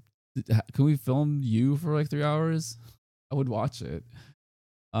we film you for like 3 hours? I would watch it.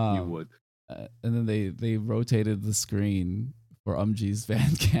 You would. And then they rotated the screen for Umji's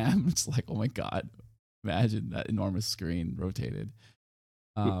fan cam. It's like, oh my god, imagine that enormous screen rotated.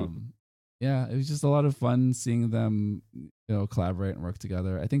 Yeah, it was just a lot of fun seeing them, collaborate and work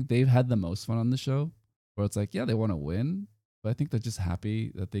together. I think they've had the most fun on the show, where it's like, yeah, they want to win, but I think they're just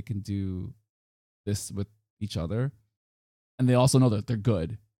happy that they can do this with each other, and they also know that they're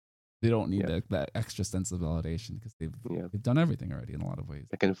good. They don't need that extra sense of validation because they've done everything already in a lot of ways.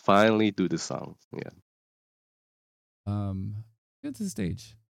 I can finally do the song. Yeah. Get to the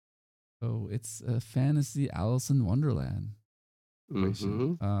stage. So it's a fantasy Alice in Wonderland.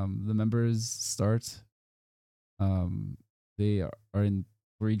 Mm-hmm. The members start. They are in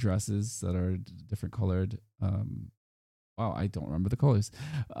 3 dresses that are different colored. Wow, I don't remember the colors.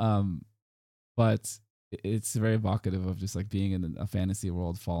 But it's very evocative of just like being in a fantasy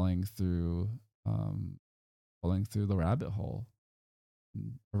world, falling through the rabbit hole,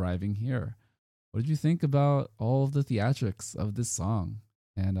 and arriving here. What did you think about all of the theatrics of this song?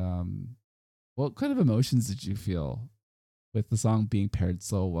 And what kind of emotions did you feel with the song being paired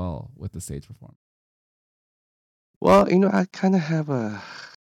so well with the stage performance? Well, I kind of have a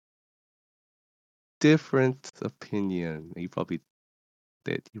different opinion. You probably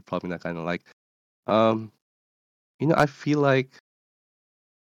did. You're probably not kind of like. I feel like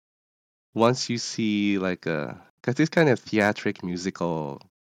once you see like because this kind of theatric musical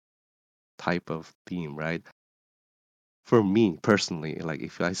type of theme, right? For me personally, like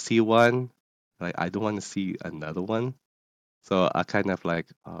if I see one, like I don't want to see another one. So I kind of like,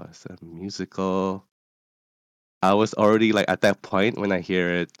 oh, it's a musical. I was already like at that point when I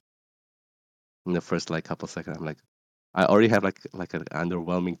hear it in the first like couple seconds, I'm like, I already have like an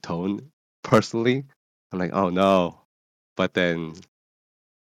underwhelming tone personally. I'm like, oh no. But then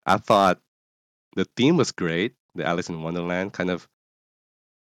I thought the theme was great. The Alice in Wonderland kind of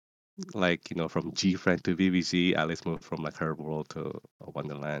like from G Friend to VVG. Alice moved from like her world to a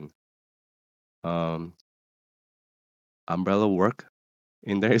Wonderland. Um, Umbrella work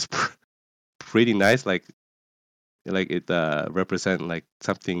in there is pretty nice. Like it represent like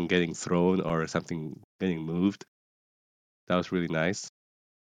something getting thrown or something getting moved. That was really nice.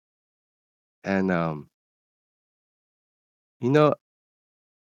 And you know,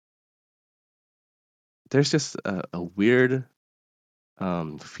 there's just a weird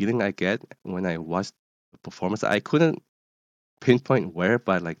feeling I get when I watch the performance. I couldn't pinpoint where,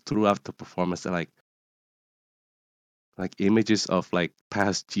 but like throughout the performance, like like images of like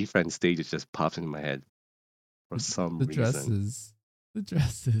past G-Friend stages just pops in my head for some The reason. dresses. The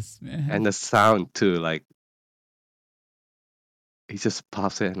dresses, man. And the sound too, like it just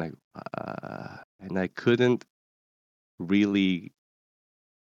pops in like and I couldn't really,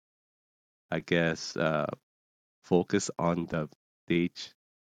 I guess, focus on the stage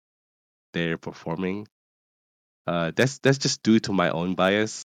they're performing. That's just due to my own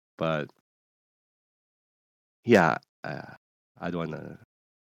bias, but yeah, I don't wanna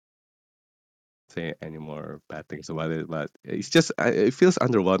say any more bad things about it, but it's just it feels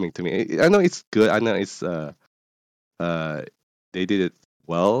underwhelming to me. I know it's good. I know it's uh they did it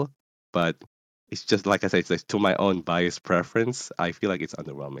well, but it's just like I said, it's like to my own bias preference. I feel like it's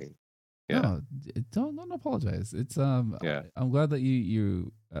underwhelming. Yeah, No, don't apologize. It's yeah, I'm glad that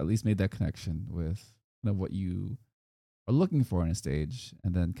you at least made that connection with what you are looking for in a stage,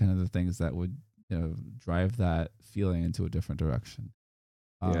 and then kind of the things that would drive that feeling into a different direction.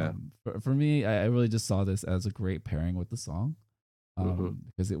 yeah. For me, I really just saw this as a great pairing with the song, Mm-hmm.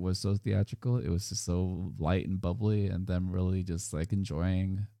 because it was so theatrical. It was just so light and bubbly, and them really just like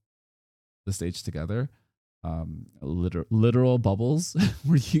enjoying the stage together. Literal bubbles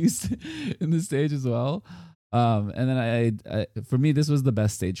were used in the stage as well. And then for me, this was the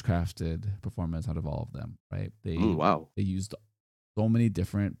best stage crafted performance out of all of them. Right? Wow. They used so many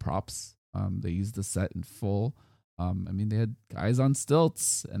different props. They used the set in full. I mean, they had guys on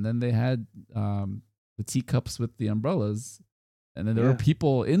stilts, and then they had the teacups with the umbrellas, and then there were Yeah.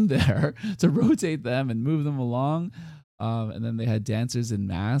 people in there to rotate them and move them along. And then they had dancers in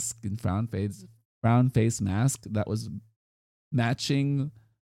mask and brown face mask that was matching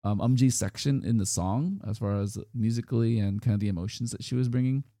Umji's section in the song as far as musically and kind of the emotions that she was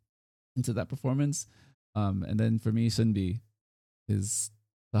bringing into that performance. And then for me, Sunbi is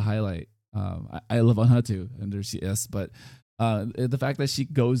the highlight. I love Anhatu and there she is, but the fact that she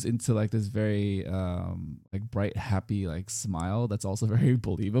goes into like this very like bright, happy like smile that's also very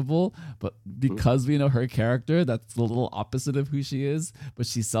believable. But Mm. because we know her character, that's the little opposite of who she is. But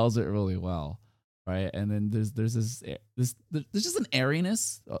she sells it really well, right? And then there's there's just an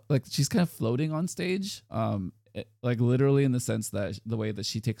airiness, like she's kind of floating on stage, like literally in the sense that the way that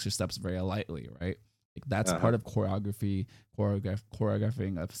she takes her steps very lightly, right? Like that's Uh-huh. part of choreographing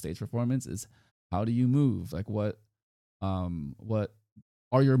a stage performance is how do you move? Like what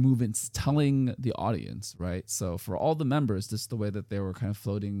are your movements telling the audience, right? So for all the members, just the way that they were kind of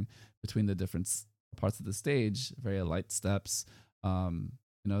floating between the different parts of the stage, very light steps,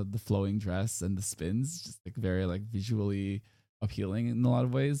 the flowing dress and the spins, just like very like visually appealing in a lot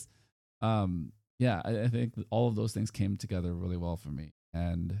of ways. Yeah, I think all of those things came together really well for me,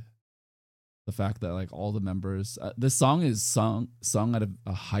 and the fact that like all the members, this song is sung at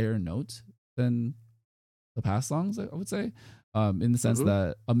a higher note than the past songs, I would say, in the sense Mm-hmm.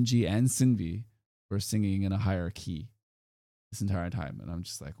 that Umji and Sinvi were singing in a higher key this entire time, and I'm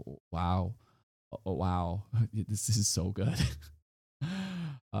just like, wow, oh, wow, this is so good.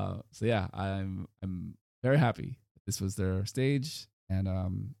 So yeah, I'm very happy that this was their stage, and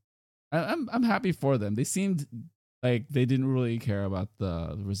I'm happy for them. They seemed like they didn't really care about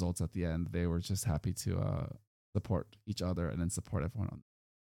the results at the end. They were just happy to support each other and then support everyone on.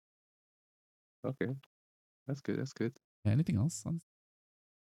 Okay, that's good. That's good. Yeah, anything else on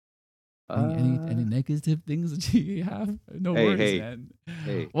any Uh, negative things that you have? No hey, worries, hey, man.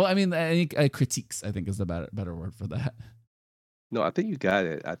 hey. Well, I mean, any critiques, I think, is the better word for that. No, I think you got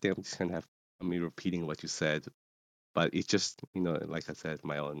it. I think I'm just gonna have me repeating what you said, but it's just like I said,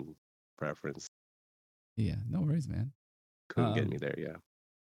 my own preference Yeah, no worries, man. couldn't get me Um, there. Yeah.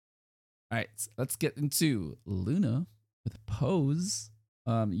 all right, let's get into Luna with Pose.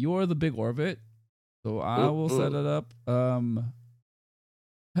 You're the big orbit, so I will set Mm-mm. it up.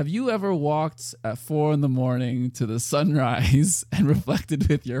 Have you ever walked at 4 in the morning to the sunrise and reflected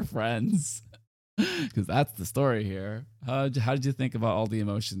with your friends? Because that's the story here. How did you think about all the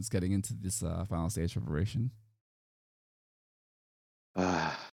emotions getting into this final stage preparation?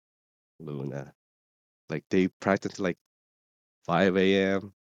 Ah, Luna. Like they practiced like 5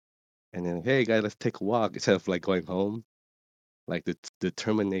 a.m. and then hey guys, let's take a walk instead of like going home. Like the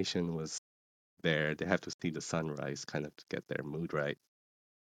determination was there. They have to see the sunrise kind of to get their mood right.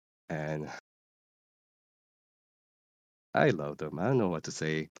 And I love them. I don't know what to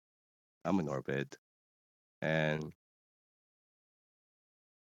say. I'm in orbit. And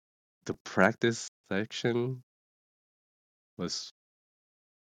the practice section was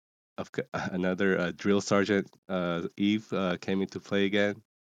another drill sergeant, Eve, came into play again.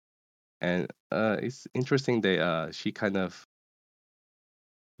 And it's interesting that she kind of,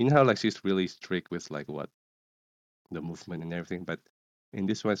 you know how like she's really strict with like what the movement and everything. But in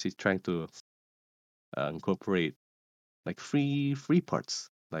this one, she's trying to incorporate like free parts.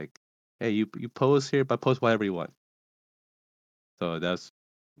 Like, hey, you pose here, but pose whatever you want. So that's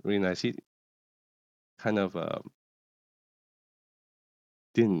really nice. She kind of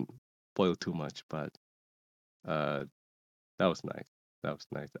didn't spoil too much, but uh, that was nice. That was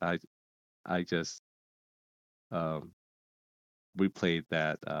nice. I just um, replayed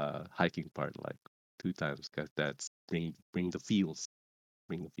that hiking part like 2 times because that's bring the feels,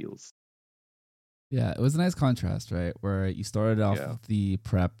 bring the feels. Yeah, it was a nice contrast, right? Where you started off Yeah. with the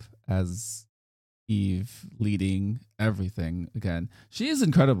prep as Eve leading everything again. She is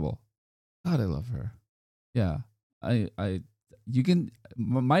incredible. God, I love her. Yeah, I, you can.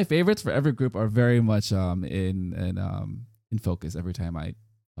 My favorites for every group are very much in focus every time I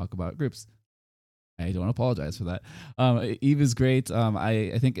talk about groups. I don't apologize for that. Eve is great.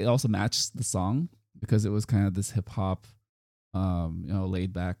 I think it also matched the song because it was kind of this hip hop,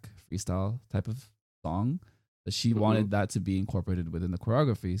 laid back freestyle type of song. That she wanted that to be incorporated within the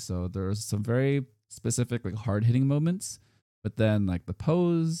choreography. So there's some very specific like hard hitting moments, but then like the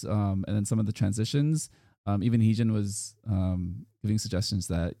pose, and then some of the transitions. Even Heejin was giving suggestions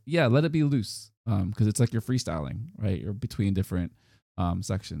that let it be loose, because it's like you're freestyling, right? You're between different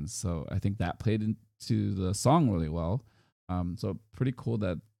sections. So I think that played into the song really well. So pretty cool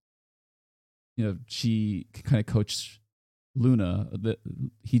that she can kind of coach Luna. The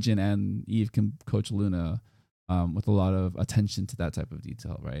Heejin and Eve can coach Luna with a lot of attention to that type of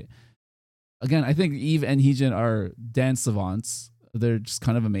detail, right? Again, I think Eve and Heejin are dance savants. They're just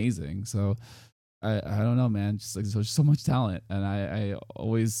kind of amazing. So I don't know, man. Just like there's so much talent, and I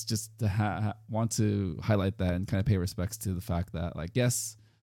always just want to highlight that and kind of pay respects to the fact that like yes,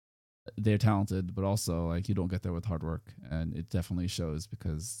 they're talented, but also like you don't get there with hard work, and it definitely shows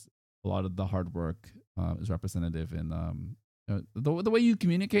because a lot of the hard work is representative in the way you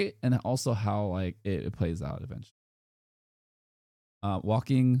communicate and also how like it plays out eventually.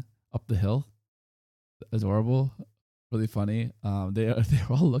 Walking up the hill, adorable, really funny. They're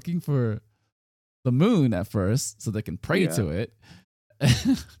all looking for the moon at first so they can pray to it.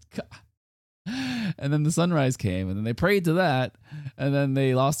 And then the sunrise came, and then they prayed to that, and then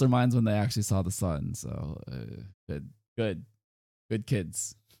they lost their minds when they actually saw the sun. So good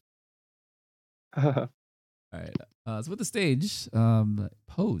kids. All right. So with the stage,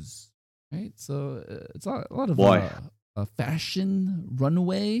 pose, right? So it's a lot of a fashion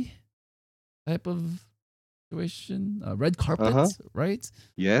runway type of situation. Red carpet, right?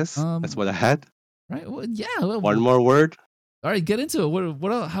 Yes, that's what I had. Right. Well, yeah. One more word. All right, get into it.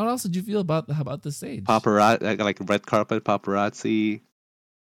 What? How else did you feel about the stage? Paparazzi, like red carpet paparazzi.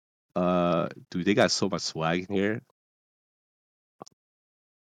 Dude, they got so much swag in here.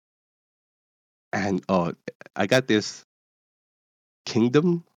 And I got this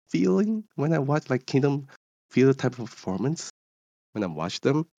Kingdom feeling when I watch like Kingdom feel type of performance when I watch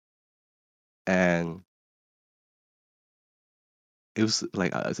them, and it was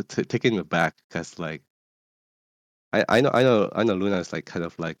like I was taken aback because like I know Luna is like kind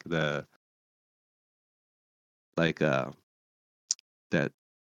of like the like that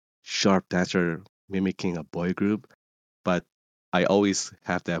sharp dancer mimicking a boy group, but I always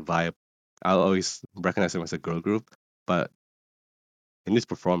have that vibe. I always recognize them as a girl group, but in this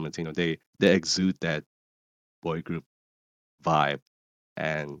performance, they exude that boy group vibe,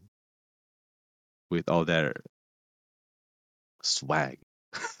 and with all their swag,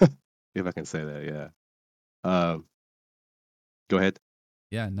 if I can say that, yeah. Go ahead.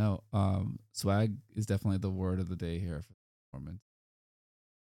 Yeah, no. Swag is definitely the word of the day here for performance.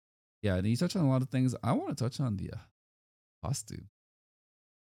 Yeah, and you touch on a lot of things. I want to touch on the costume.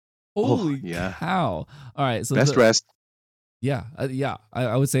 Holy cow! All right, so best dressed. Yeah,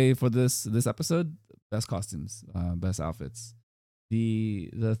 I would say for this episode, best costumes, best outfits.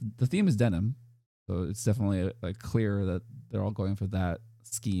 The theme is denim, so it's definitely like clear that they're all going for that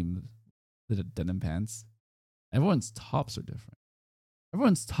scheme, the denim pants. Everyone's tops are different.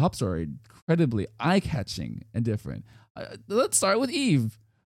 Everyone's tops are incredibly eye-catching and different. Let's start with Eve.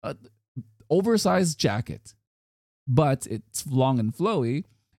 Oversized jacket, but it's long and flowy,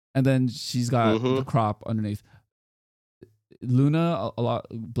 and then she's got the crop underneath. Luna, a lot,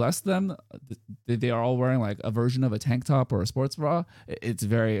 bless them, they are all wearing like a version of a tank top or a sports bra. It's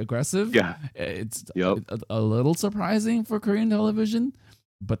very aggressive. Yeah, it's a little surprising for Korean television,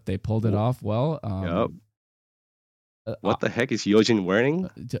 but they pulled it off well. What the heck is Yojin wearing?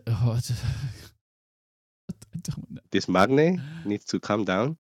 I don't know. This Magne needs to calm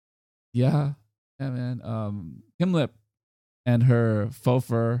down. Yeah, man. Kim Lip and her faux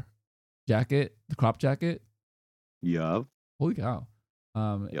fur jacket, the crop jacket. Yup. Holy cow.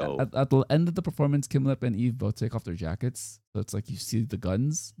 Yo. At the end of the performance, Kim Lip and Eve both take off their jackets. So it's like you see the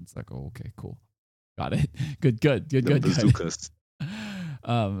guns. It's like, oh, okay, cool. Got it. The Good. bazookas.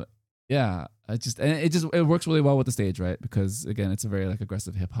 um, yeah, it works really well with the stage, right? Because again, it's a very like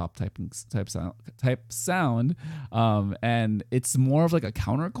aggressive hip hop type sound. And it's more of like a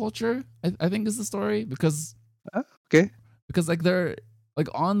counterculture. I think is the story Okay. because like they're like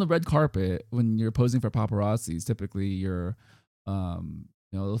on the red carpet when you're posing for paparazzis. Typically, you're a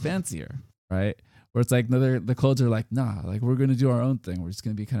little fancier, right? Where it's like the clothes are like, nah, like we're gonna do our own thing. We're just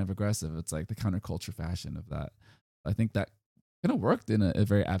gonna be kind of aggressive. It's like the counterculture fashion of that. I think that kind of worked in a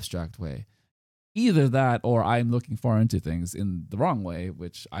very abstract way. Either that, or I'm looking far into things in the wrong way,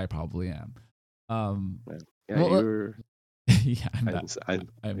 which I probably am. Yeah, yeah, Well, you're. yeah, I'm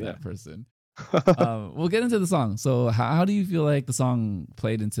Yeah. that person. We'll get into the song. So, how do you feel like the song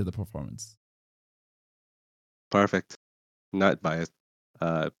played into the performance? Perfect. Not biased.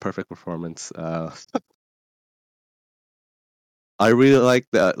 Perfect performance. I really like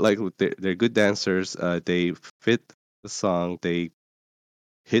that. Like they're good dancers. They fit the song. They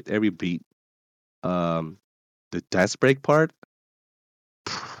hit every beat. Um, the dance break part.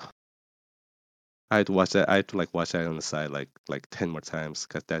 I had to watch that. I had to like watch that on the side like 10 more times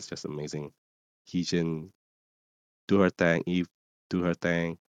because that's just amazing. Heejin do her thing. Eve do her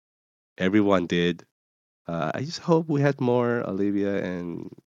thing. Everyone did. I just hope we had more Olivia and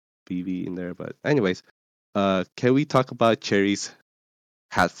Vivi in there. But anyways, can we talk about Cherry's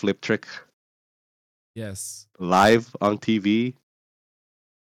hat flip trick Yes. live on TV?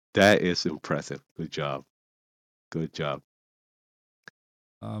 That is impressive. Good job. Good job.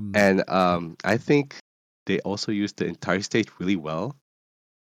 Um, And I think they also used the entire stage really well.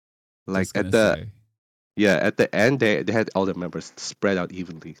 Like just gonna say, at the end they had all the members spread out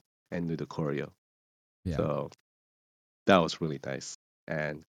evenly and do the choreo. yeah. So that was really nice.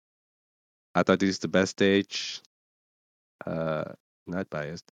 And I thought this is the best stage. Uh, not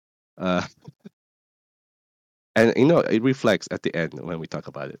biased. Uh, and it reflects at the end when we talk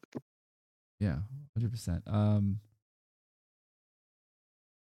about it. Yeah, 100%.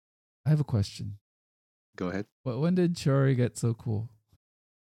 I have a question. Go ahead. When did Chori get so cool?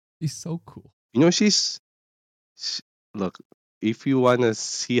 He's so cool. Sh look, if you want to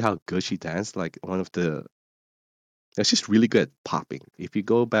see how good she danced, like she's really good at popping. If you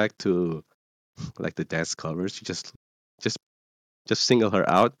go back to like the dance covers, you just just single her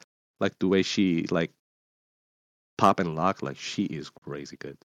out, like the way she like pop and lock, like she is crazy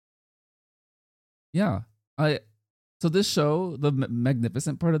good. Yeah. I So this show, the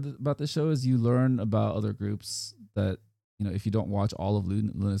magnificent part about this show is you learn about other groups that if you don't watch all of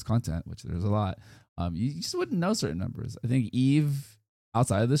Luna's content, which there's a lot, you just wouldn't know certain numbers. I think Eve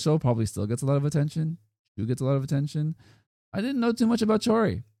outside of the show probably still gets a lot of attention. Shu gets a lot of attention. I didn't know too much about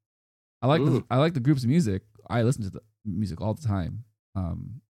Chori. Mm, I like the group's music. I listen to the music all the time.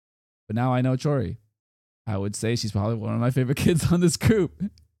 But now I know Chori. I would say she's probably one of my favorite kids on this group.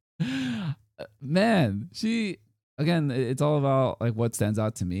 Man, she again, it's all about like what stands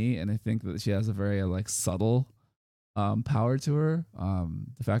out to me, and I think that she has a very like subtle power to her.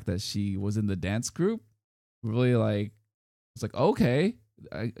 The fact that she was in the dance group really like it's like okay,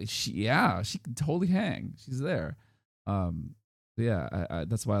 she can totally hang. She's there. Um, yeah,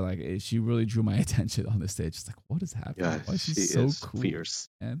 that's why like she really drew my attention on the stage. It's like what is happening? yeah, Why is she she so is cool? fierce.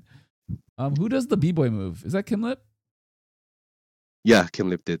 And who does the b boy move? Is that Kim Lip? Yeah, Kim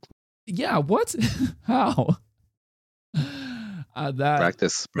Lip did Yeah, what? How? That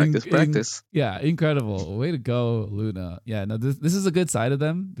practice, practice, practice. yeah, incredible. Way to go, Luna. Yeah, no, this is a good side of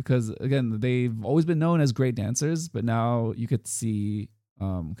them because again, they've always been known as great dancers, but now you could see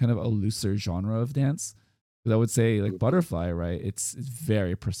kind of a looser genre of dance. Because I would say like Mhm. Butterfly, right? It's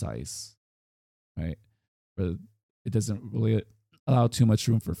very precise, right? But it doesn't really allow too much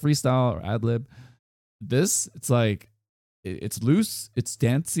room for freestyle or ad lib. This, it's like it's loose, it's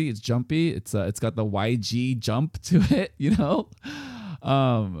dancey, it's jumpy, it's got the YG jump to it,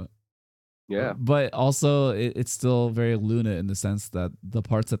 um Yeah, but also it's still very Luna in the sense that the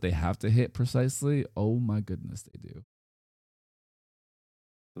parts that they have to hit precisely, oh my goodness, they do.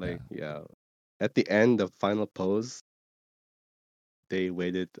 Yeah. like yeah. At the end, the final pose, they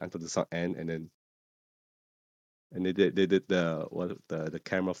waited until the song end, and they did the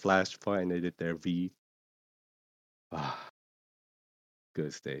camera flash part, and they did their V. Ah,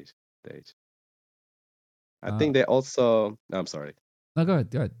 good stage. I uh think they also. No, I'm sorry. no, go ahead.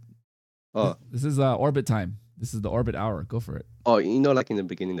 this, Oh, this is orbit time. This is the orbit hour. Go for it. oh, like in the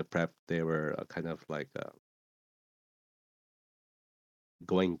beginning, the prep, they were kind of like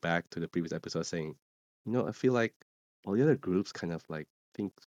going back to the previous episode, saying, I feel like all the other groups kind of like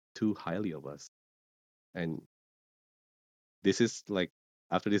think too highly of us. And this is like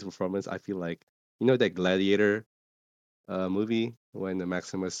after this performance, I feel like that Gladiator movie when the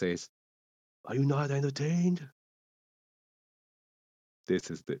Maximus says, "Are you not entertained?"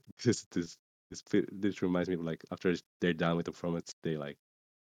 This is the this reminds me of like after they're done with the performance, they like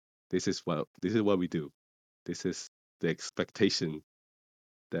this is what we do. This is the expectation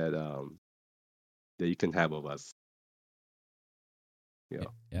that that you can have of us. Yeah. Yeah.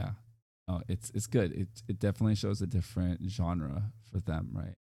 Yeah. Oh, it's good. It definitely shows a different genre for them,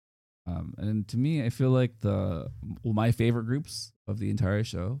 right? And to me, I feel like my favorite groups of the entire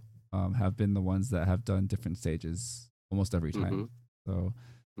show have been the ones that have done different stages almost every time. Mm-hmm. So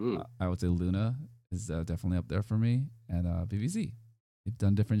Mm. I would say Luna is definitely up there for me, and BBZ. They've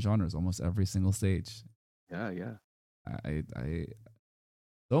done different genres almost every single stage. Yeah, yeah. I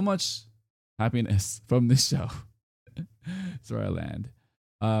so much happiness from this show. That's where I land.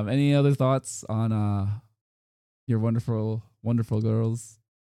 Any other thoughts on your wonderful, wonderful girls?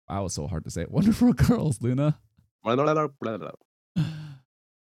 Wow, was so hard to say. Wonderful girls, Luna.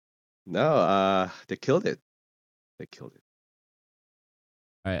 No, they killed it. They killed it.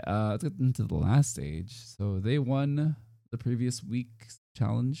 All right, let's get into the last stage. So they won the previous week's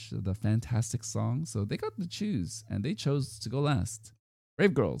challenge, the fantastic song. So they got to choose, and they chose to go last.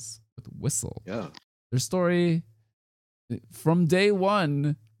 Brave Girls with Whistle. Yeah. Their story from day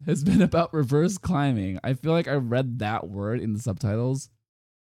one has been about reverse climbing. I feel like I read that word in the subtitles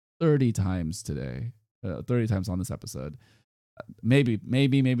 30 times today, 30 times on this episode. Maybe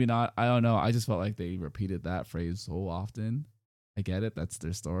not. I don't know. I just felt like they repeated that phrase so often. I get it. That's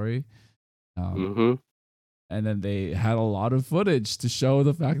their story. Mm-hmm. And then they had a lot of footage to show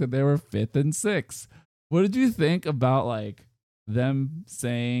the fact that they were fifth and sixth. What did you think about like them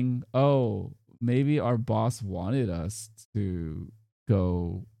saying, "Oh, maybe our boss wanted us to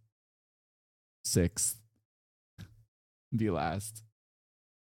go sixth, be last"?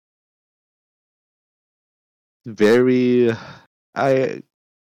 Very. I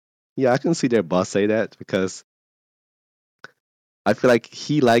Yeah, I can see their boss say that because I feel like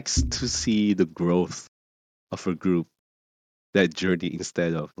he likes to see the growth of a group, that journey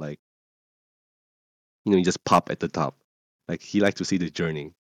instead of like you just pop at the top. Like he likes to see the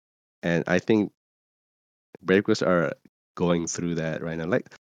journey, and I think Breakers are going through that right now. Like,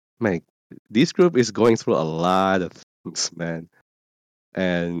 man, this group is going through a lot of things, man,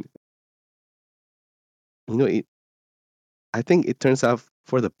 and it. I think it turns out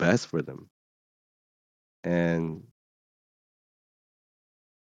for the best for them, and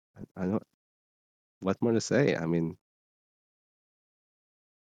I don't what more to say. I mean,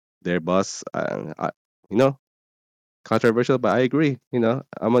 their boss, you know, controversial, but I agree. I'm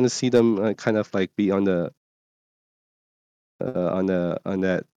gonna see them kind of like be on that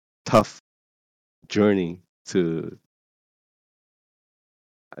tough journey to,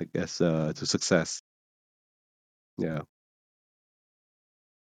 I guess, to success. Yeah.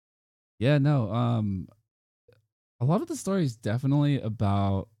 Yeah, no. A lot of the story is definitely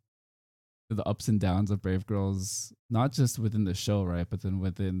about the ups and downs of Brave Girls, not just within the show, right, but then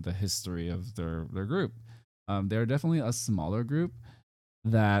within the history of their group. They're definitely a smaller group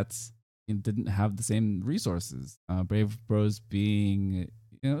that didn't have the same resources. Brave Bros being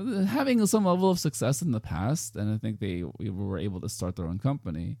having some level of success in the past, and I think we were able to start their own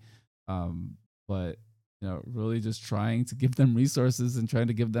company. But really just trying to give them resources and trying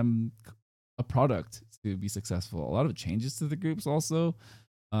to give them a product to be successful. A lot of changes to the groups also,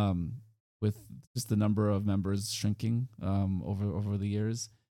 um, with just the number of members shrinking over the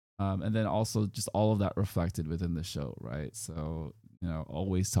years, and then also just all of that reflected within the show, right? So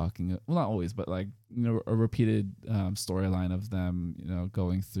always talking, well, not always, but like a repeated storyline of them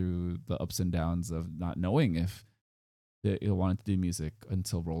going through the ups and downs of not knowing if they wanted to do music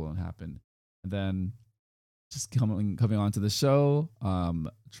until Roll On happened, and then just coming onto the show,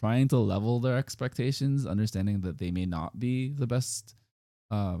 trying to level their expectations, understanding that they may not be the best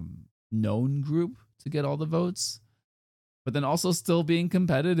known group to get all the votes, but then also still being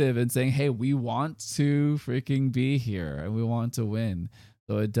competitive and saying, hey, we want to freaking be here and we want to win.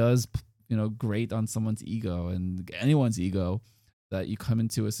 So it does grate on someone's ego and anyone's ego that you come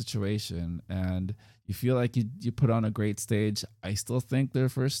into a situation and you feel like you put on a great stage. I still think their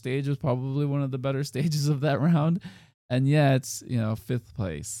first stage was probably one of the better stages of that round, and yet fifth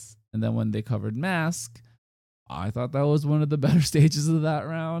place. And then when they covered Mask, I thought that was one of the better stages of that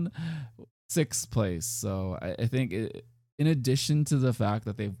round, sixth place. So I think in addition to the fact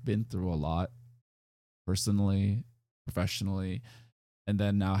that they've been through a lot personally, professionally, and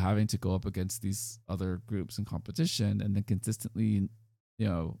then now having to go up against these other groups in competition, and then consistently, you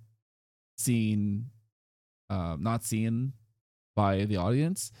know, seen, not seen by the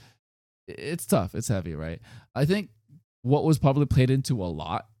audience. It's tough. It's heavy, right? I think what was probably played into a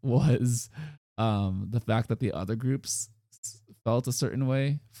lot was the fact that the other groups felt a certain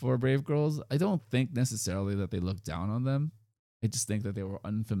way for Brave Girls. I don't think necessarily that they looked down on them. I just think that they were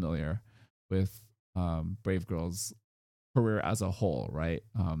unfamiliar with Brave Girls' career as a whole, right?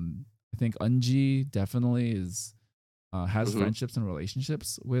 I think Unji definitely has Hmm. friendships and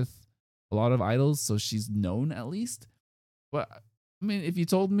relationships with a lot of idols, so she's known at least. But I mean, if you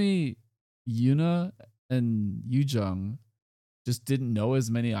told me Yuna and Yoojung just didn't know as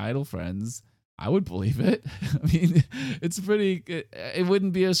many idol friends, I would believe it. I mean, it's pretty. It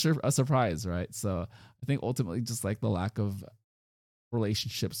wouldn't be a surprise, right? So I think ultimately, just like the lack of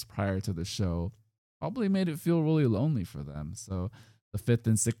relationships prior to the show, probably made it feel really lonely for them. So the fifth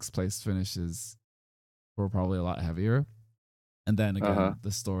and sixth place finishes were probably a lot heavier. And then Uh-huh. again,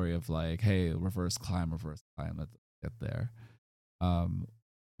 the story of like, hey, reverse climb, let's get there. Um,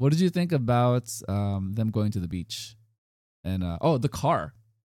 what did you think about them going to the beach? And the car.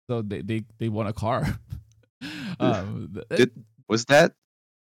 So they won a car. It, Did was that?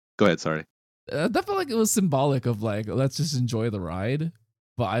 Go ahead. Sorry. that felt like it was symbolic of like, let's just enjoy the ride.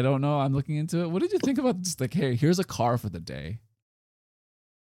 But I don't know. I'm looking into it. What did you think about just like, hey, here's a car for the day?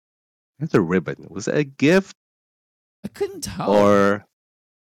 It's a ribbon. Was it a gift I couldn't tell. or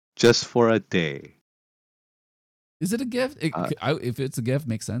just for a day? Is it a gift? Uh, If it's a gift,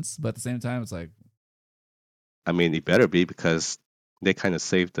 makes sense. But at the same time, it's like, I mean, it better be because they kind of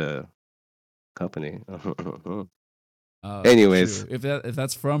saved the company. true. Anyways, If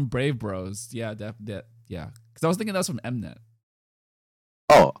that's from Brave Bros, yeah, yeah. Because I was thinking that's from Mnet.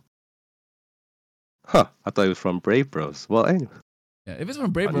 oh, huh. I thought it was from Brave Bros. Well, anyway, Yeah, if it's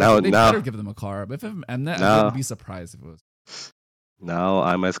from Brave Bros, now, then they better now, give them a car. But if it's from Mnet, I wouldn't now, be surprised if it was. now,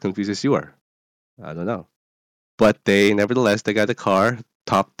 I'm as confused as you are. I don't know, but nevertheless, they got the car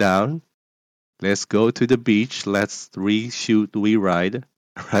top down. Let's go to the beach. Let's reshoot, ride,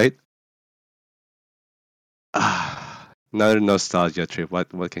 right? Another nostalgia trip.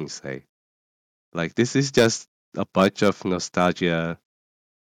 What can you say? Like this is just a bunch of nostalgia,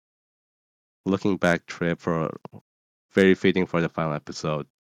 looking back trip for very fitting for the final episode.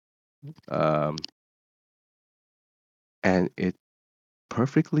 Um, and it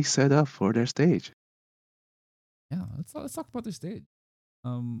perfectly set up for their stage. Yeah, let's talk about their stage.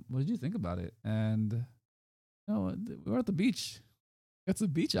 What did you think about it? And we were at the beach. Got some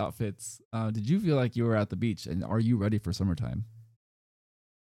beach outfits. Did you feel like you were at the beach? And are you ready for summertime?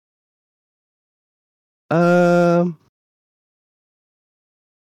 Um,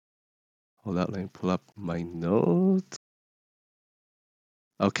 Hold on, let me pull up my notes.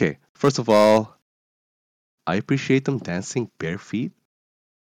 Okay, first of all, I appreciate them dancing bare feet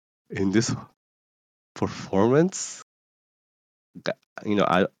in this performance. You know,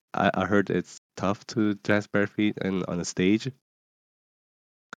 I heard it's tough to dance bare feet and on a stage.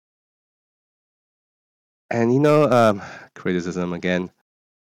 And criticism again.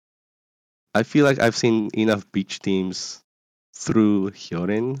 I feel like I've seen enough beach teams through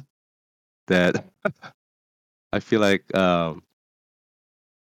Hyorin that I feel like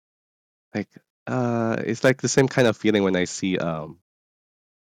it's like the same kind of feeling when I see uh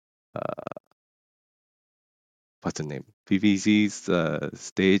what's the name, PVZ's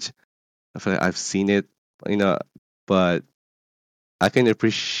stage. I feel like I've seen it, you know, but I can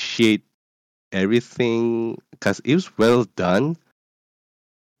appreciate everything because it was well done.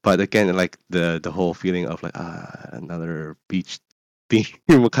 But again, like the whole feeling of like another beach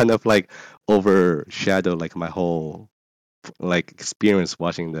theme kind of like overshadow like my whole like experience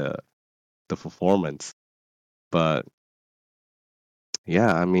watching the performance. But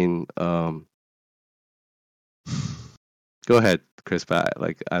yeah, I mean, go ahead, Chris. But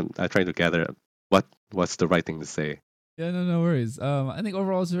I'm trying to gather what's the right thing to say. Yeah, no worries. I think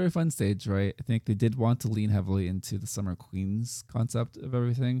overall it's a very fun stage, right? I think they did want to lean heavily into the Summer Queens concept of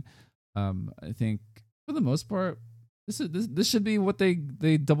everything. I think for the most part, this should be what they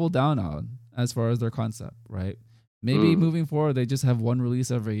double down on as far as their concept, right? Maybe Mm. moving forward, they just have one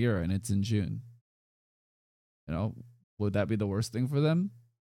release every year, and it's in June. You know, would that be the worst thing for them?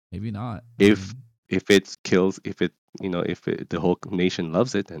 Maybe not. I If mean, if it kills, if it if the whole nation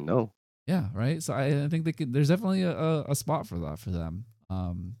loves it, then no. yeah, right. So I think they could. There's definitely a spot for that for them.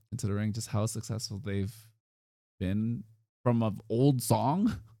 Considering just how successful they've been from an old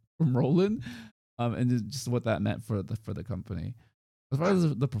song from Roland, and just what that meant for the company. As far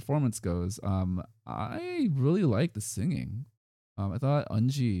as the performance goes, I really like the singing. I thought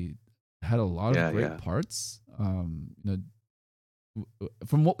Eunji had a lot of Yeah, great yeah. parts.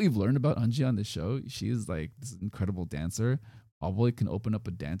 From what we've learned about Eunji on the show, she is like this incredible dancer. Probably can open up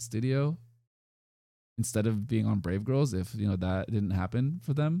a dance studio instead of being on Brave Girls if that didn't happen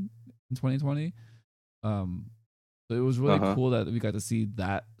for them in 2020. Um, so it was really Uh-huh. cool that we got to see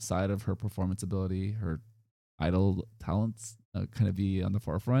that side of her performance ability, her idol talents, kind of be on the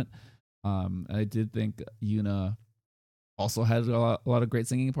forefront. And I did think Yuna also had a lot of great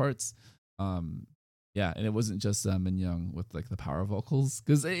singing parts. Um, yeah, and it wasn't just Min Young with like the power vocals,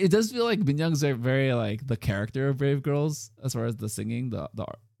 because it does feel like Min Young's very like the character of Brave Girls as far as the singing, the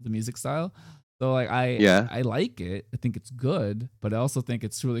music style. So like Yeah. I like it. I think it's good, but I also think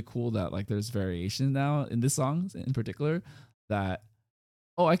it's really cool that like there's variation now in this song in particular. That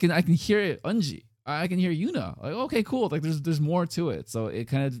I can hear it Eunji. I can hear Yuna. Like okay, cool. Like there's more to it. So it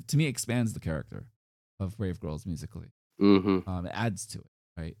kind of to me expands the character of Brave Girls musically. Mm-hmm. It adds to it,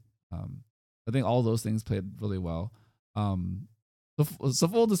 right? I think all those things played really well. So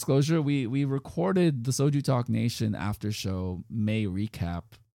full disclosure, we recorded the Soju Talk Nation after show May recap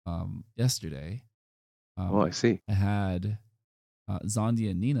yesterday. Oh, I see. I had Zondi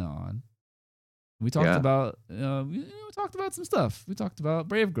and Nina on. We talked Yeah. about we talked about some stuff. We talked about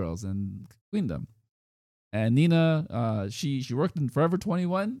Brave Girls and Queendom. And Nina, she worked in Forever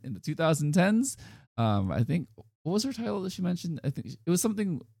 21 in the 2010s. I think what was her title that she mentioned? I think it was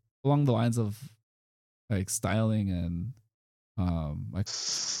something along the lines of like styling and like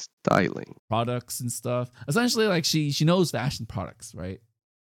Styling. products and stuff. Essentially, like she knows fashion products, right?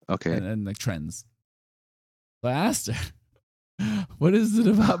 Okay. And like trends. So I asked her, "What is it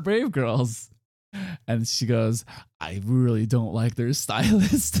about Brave Girls?" And she goes, "I really don't like their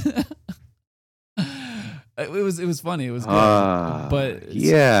stylist." It was funny. It was good, but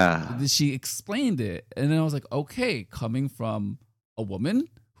yeah. she explained it, and then I was like, okay, coming from a woman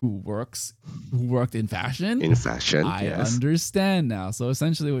who worked in fashion, I yes. understand now. So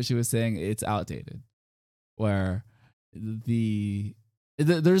essentially, what she was saying, it's outdated. Where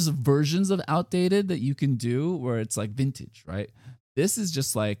there's versions of outdated that you can do where it's like vintage, right? This is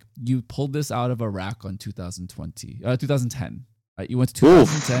just like you pulled this out of a rack on 2010. Right? You went to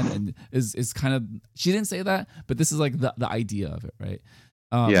 2010 Oof. and is kind of she didn't say that, but this is like the idea of it, right?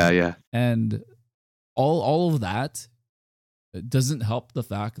 Yeah. And all of that doesn't help the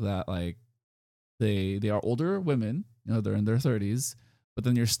fact that like they are older women, they're in their 30s, but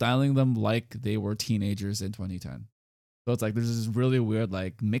then you're styling them like they were teenagers in 2010. So it's like there's this really weird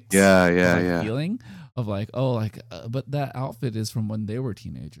like mix Yeah. feeling of like, oh, like but that outfit is from when they were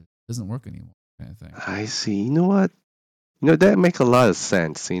teenagers. It doesn't work anymore, kind of thing. I see. You know what? That makes a lot of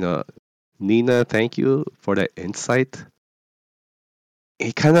sense. Nina, thank you for that insight.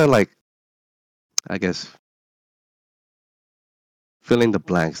 It kind of like, I guess, fill in the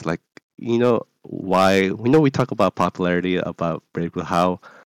blanks. Like, why? We talk about popularity about Brave Girl, how,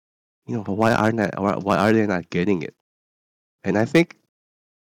 why are they not getting it? And I think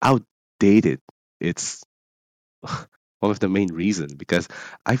outdated. It's one of the main reasons because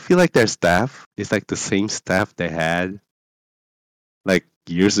I feel like their staff is like the same staff they had like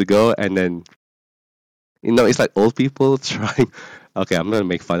years ago, and then it's like old people trying. Okay, I'm gonna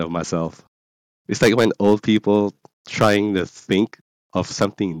make fun of myself. It's like when old people trying to think of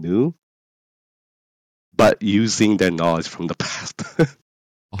something new, but using their knowledge from the past.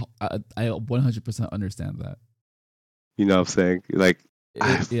 I 100% understand that. You know what I'm saying? Like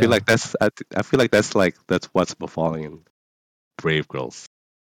I feel like I feel like that's what's befalling Brave Girls.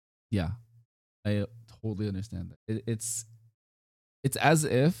 Yeah, I totally understand that. It's as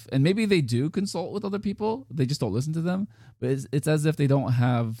if, and maybe they do consult with other people, they just don't listen to them. But it's as if they don't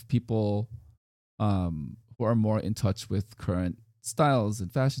have people who are more in touch with current styles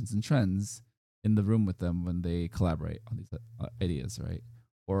and fashions and trends in the room with them when they collaborate on these ideas, right?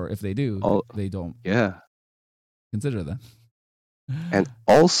 Or if they do, they don't consider them. And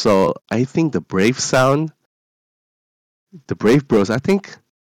also, I think the Brave sound, the Brave Bros, I think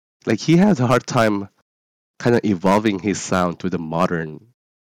like he has a hard time kind of evolving his sound to the modern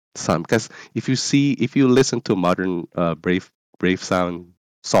sound because if you listen to modern Brave sound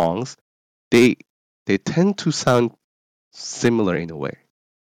songs, they tend to sound similar in a way.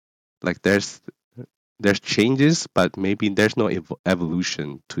 Like there's changes, but maybe there's no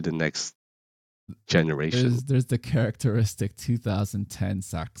evolution to the next generation. There's the characteristic 2010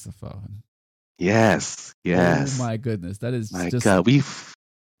 saxophone. Yes. Oh my goodness, that is my just God. We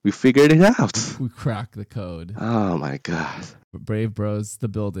figured it out. We cracked the code. Oh my God. Brave Bros, the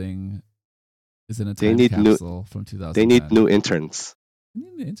building is in a time capsule from 2010. They need new interns. They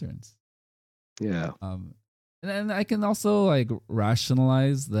need new interns. Yeah. And I can also like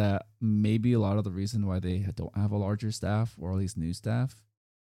rationalize that maybe a lot of the reason why they don't have a larger staff or at least new staff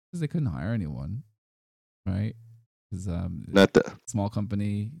is they couldn't hire anyone, right? Because Not the small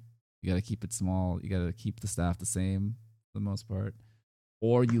company, you got to keep it small. You got to keep the staff the same for the most part,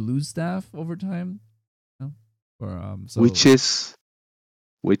 or you lose staff over time. You know? Or so which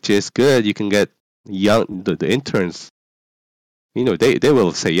is good. You can get the interns. They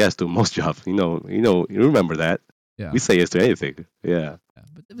will say yes to most jobs. You remember that. yeah. We say yes to anything. Yeah. Yeah,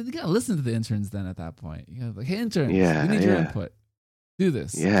 but you gotta listen to the interns then at that point. You gotta be like, hey interns, we Yeah, need your yeah. input. Do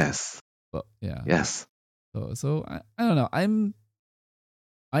this. Yes. But yeah. Yes. So I don't know.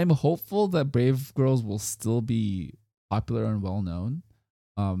 I'm hopeful that Brave Girls will still be popular and well known.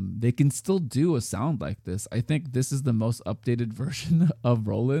 They can still do a sound like this. I think this is the most updated version of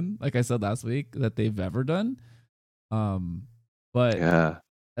Roland, like I said last week, that they've ever done. But Yeah.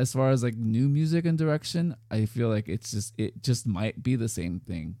 as far as like new music and direction, I feel like it just might be the same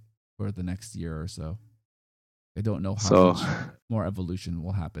thing for the next year or so. I don't know how So much more evolution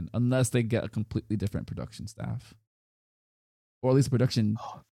will happen unless they get a completely different production staff, or at least production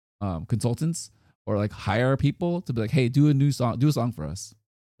consultants, or like hire people to be like, hey, do a song for us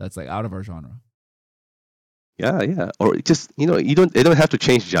that's like out of our genre. yeah, yeah. Or just they don't have to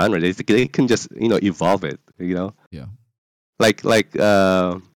change genre. They can just evolve it. Yeah. Like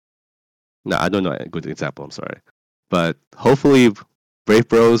no, I don't know a good example. I'm sorry, but hopefully Brave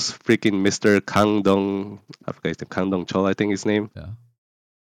Bros freaking Mr. Kang Dong, I forget his name, Kang Dong Chol, I think his name. Yeah.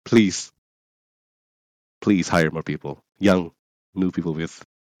 Please hire more people, young, new people with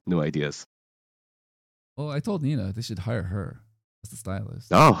new ideas. Well, I told Nina they should hire her as the stylist.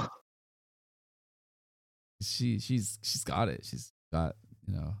 Oh, She's got it. She's got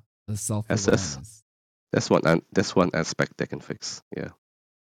the self that's awareness. that's one aspect they can fix. Yeah.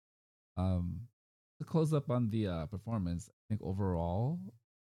 To close up on the performance, I think overall,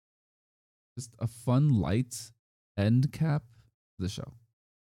 just a fun, light end cap to the show.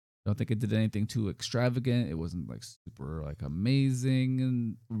 I don't think it did anything too extravagant. It wasn't like super like amazing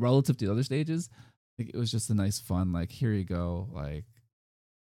and relative to the other stages. I think it was just a nice fun, like, here you go, like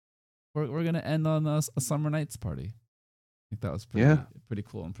we're gonna end on a summer nights party. I think that was pretty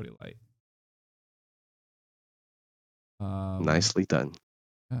cool and pretty light. Nicely done.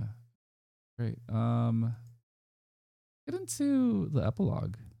 Yeah. Great. Get into the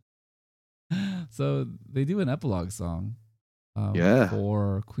epilogue. So they do an epilogue song Yeah.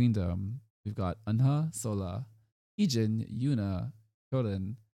 for Queendom. We've got Anha, Sola, Ijin, Yuna,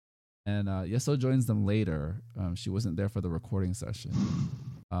 Koden, and Yeso joins them later. She wasn't there for the recording session.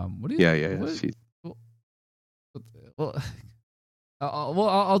 What do you? Yeah. Well,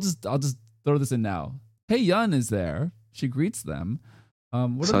 I'll just throw this in now. Hey Yun is there. She greets them.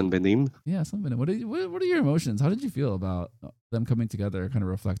 Sunbeam. Yeah, Sunbeam. What are your emotions? How did you feel about them coming together, kind of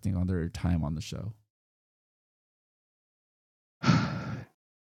reflecting on their time on the show?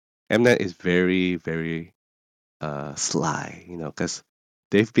 Mnet is very, very sly, because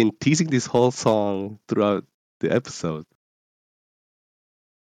they've been teasing this whole song throughout the episode.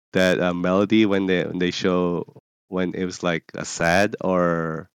 That melody when they show when it was like a sad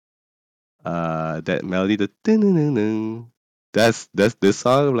or that melody, the ding, that's this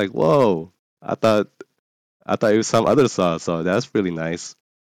song. I'm like, whoa! I thought it was some other song, so that's really nice.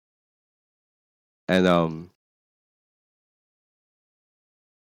 And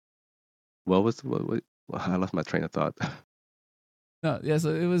what I lost my train of thought. No, yeah.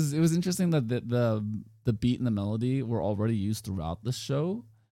 So it was interesting that the beat and the melody were already used throughout the show.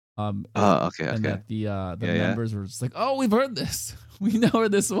 Okay. And that the Yeah, members were just like, oh, we've heard this. We know where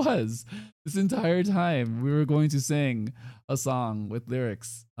this was this entire time. We were going to sing a song with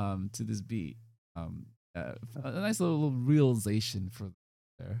lyrics to this beat. A nice little realization for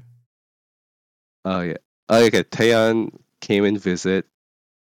there. Oh yeah. Oh, okay. Taeyeon came and visit,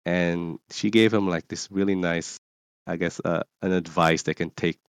 and she gave him like this really nice, I guess, an advice they can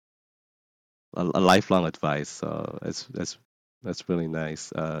take, a lifelong advice. So that's really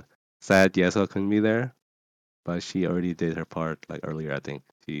nice. Sad Yeso couldn't be there, but she already did her part like earlier. I think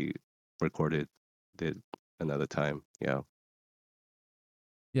she did another time. Yeah.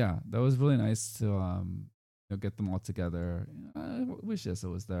 Yeah, that was really nice to get them all together. I wish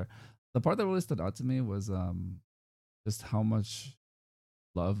Yeso was there. The part that really stood out to me was just how much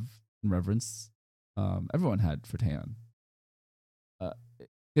love and reverence everyone had for Taeyeon.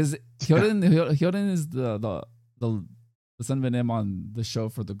 Because Hyorin is the Sunbeam on the show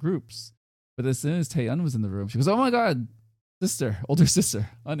for the groups, but as soon as Taeyeon was in the room, she goes, "Oh my god, sister, older sister,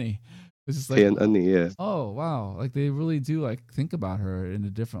 honey." It's just like, Taeyeon Eunni, yeah. oh wow, like they really do like think about her in a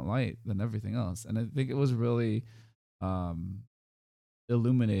different light than everything else. And I think it was really um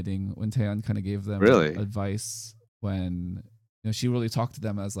illuminating when Taeyeon kind of gave them Really? advice when she really talked to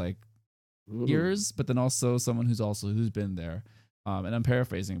them as like Mm. peers, but then also someone who's been there. And I'm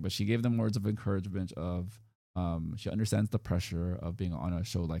paraphrasing, but she gave them words of encouragement of she understands the pressure of being on a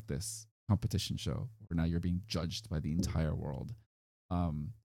show like this, competition show, where now you're being judged by the entire world.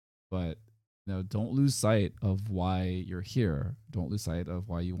 Um, but don't lose sight of why you're here. Don't lose sight of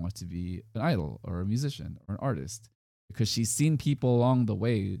why you want to be an idol or a musician or an artist, because she's seen people along the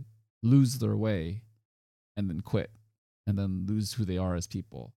way lose their way and then quit and then lose who they are as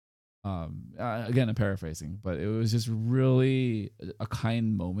people. Again, I'm paraphrasing, but it was just really a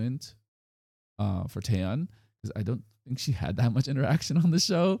kind moment for Taeyeon, because I don't think she had that much interaction on the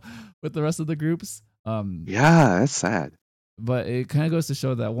show with the rest of the groups. Yeah, that's sad. But it kind of goes to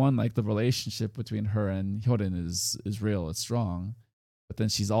show that one, like the relationship between her and Hyorin is real, it's strong, but then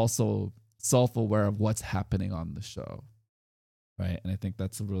she's also self-aware of what's happening on the show, right? And I think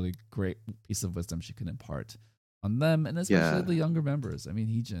that's a really great piece of wisdom she can impart on them, and especially Yeah. the younger members. I mean,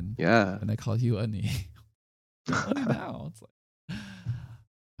 Heejin, Yeah. and I call you Eunni. Eunni now. It's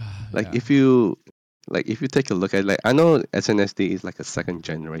Like yeah, if you take a look at, like, I know SNSD is like a second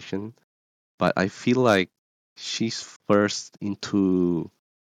generation, but I feel like she's first into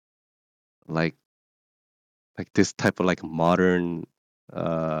like this type of like modern,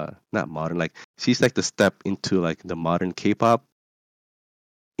 not modern, like she's like the step into like the modern K-pop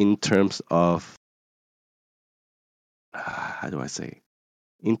in terms of how do I say,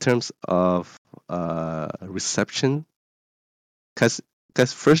 in terms of reception, because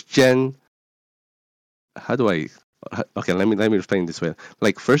first gen, how do I okay, let me explain this way.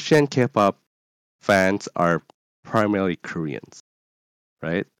 Like first gen K-pop fans are primarily Koreans,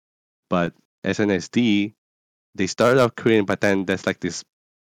 right? But SNSD, they started off Korean, but then there's like this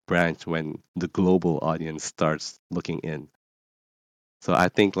branch when the global audience starts looking in. So I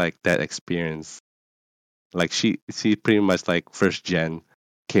think like that experience, like she pretty much like first gen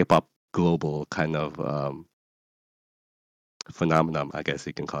K-pop global kind of phenomenon, I guess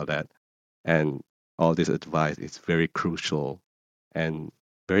you can call that. And all this advice is very crucial and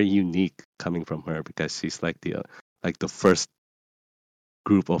very unique coming from her, because she's like the first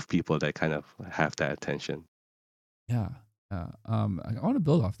group of people that kind of have that attention. yeah, yeah. I want to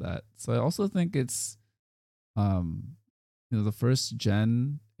build off that. So I also think it's um, the first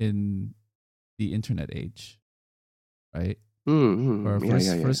gen in the internet age, right? Or Yeah,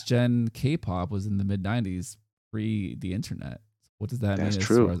 yeah, yeah. first gen K-pop was in the mid '90s, pre the internet. What does that That's mean as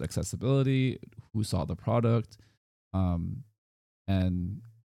far true. as accessibility? Who saw the product, um, and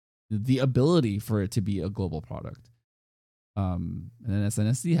the ability for it to be a global product? And then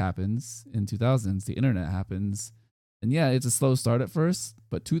SNSD happens in 2000s. The internet happens, and yeah, it's a slow start at first.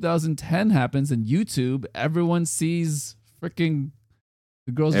 But 2010 happens, and YouTube. Everyone sees freaking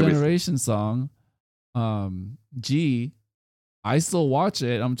the Girls' Everything. Generation song. G. I still watch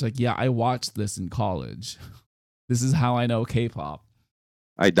it. I'm just like, yeah, I watched this in college. This is how I know K-pop.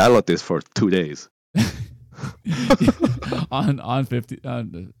 I download this for 2 days. on 50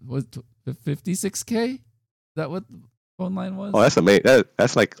 was 56K? Is that what the phone line Oh, was? that's amazing.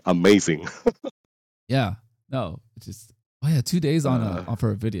 That's like amazing. Yeah. No, it's just, oh yeah, 2 days on uh,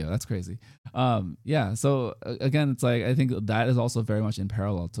 for a video. That's crazy. Yeah. So again, it's like I think that is also very much in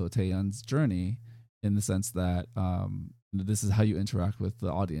parallel to Taeyeon's journey, in the sense that this is how you interact with the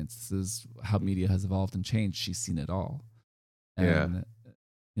audience. This is how media has evolved and changed. She's seen it all, yeah,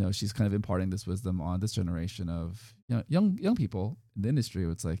 and she's kind of imparting this wisdom on this generation of young people in the industry.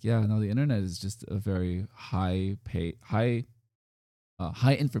 It's like, yeah, no, the internet is just a very high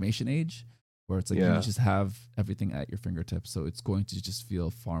information age, where it's like you yeah, just have everything at your fingertips, so it's going to just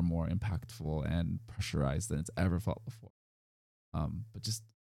feel far more impactful and pressurized than it's ever felt before. But just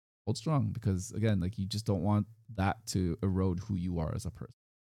hold strong, because again, like you just don't want that to erode who you are as a person.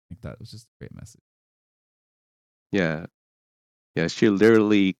 I think that was just a great message. yeah, yeah. She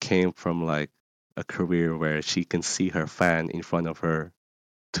literally came from like a career where she can see her fan in front of her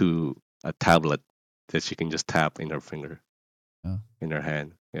to a tablet that she can just tap in her finger, Yeah. in her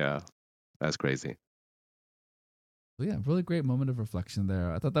hand. Yeah, that's crazy. So yeah, really great moment of reflection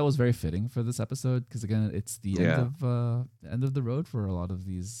there. I thought that was very fitting for this episode, because again, it's the Yeah, end of the road for a lot of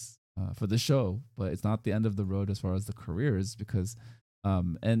these for the show, but it's not the end of the road as far as the careers, because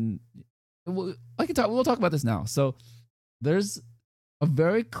and we'll talk about this now. So there's a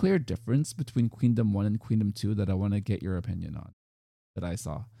very clear difference between Queendom 1 and Queendom 2 that I want to get your opinion on, that I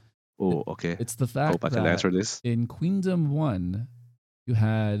saw. It, oh, okay. it's the Hope fact I can that answer this. in Queendom 1, you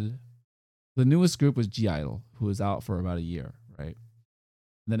had the newest group was G Idol, who was out for about a year, right?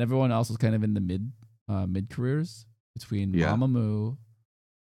 And then everyone else was kind of in the mid careers between Yeah. Mamamoo,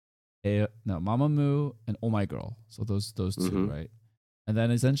 and Oh My Girl. So those two, Mhm. right? And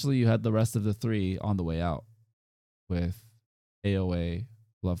then essentially you had the rest of the three on the way out with AOA,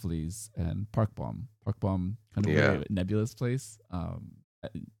 Lovelies, and Park Bom. Park Bom, kind of Yeah. very nebulous place. I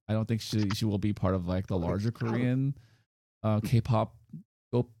don't think she will be part of like the larger Korean K-pop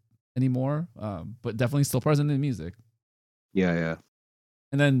scope anymore, but definitely still present in music. Yeah, yeah.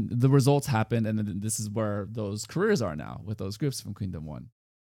 And then the results happened, and then this is where those careers are now with those groups from Queendom 1.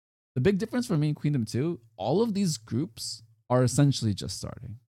 The big difference for me in Queendom 2, all of these groups are essentially just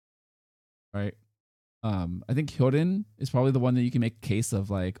starting, right? I think Hyorin is probably the one that you can make a case of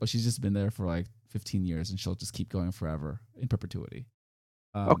like, oh, she's just been there for like 15 years and she'll just keep going forever in perpetuity.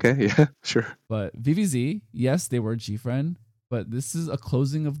 Okay, yeah, sure. But VVZ, yes, they were G-Friend, but this is a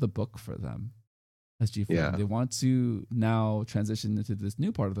closing of the book for them as G-Friend. Yeah. They want to now transition into this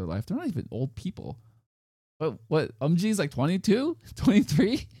new part of their life. They're not even old people. What is like 22,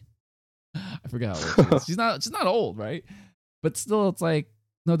 23? I forgot how old she is. She's not old, right? But still, it's like,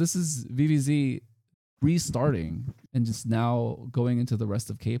 no, this is VVZ restarting and just now going into the rest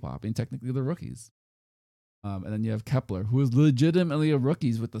of K-pop. And technically, they're rookies. And then you have Kepler, who is legitimately a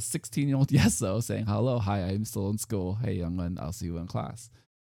rookie with a 16-year-old Yeso saying, hello, hi, I'm still in school. Hey, young one, I'll see you in class.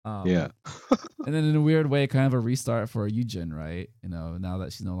 Yeah. And then in a weird way, kind of a restart for Yujin, right? You know, now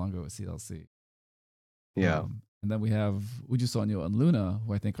that she's no longer with CLC. Yeah. And then we have Uju Sonyo and Luna,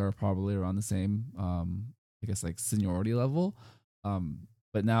 who I think are probably around the same, I guess, like seniority level.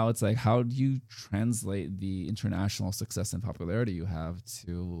 But now it's like, how do you translate the international success and popularity you have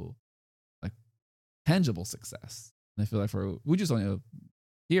to like tangible success? And I feel like for Uju Sonyo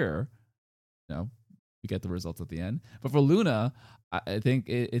here, you know, we get the results at the end. But for Luna, I think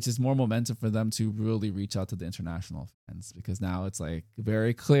it's just more momentum for them to really reach out to the international fans, because now it's like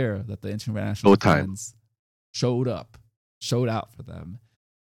very clear that the international fans showed out for them.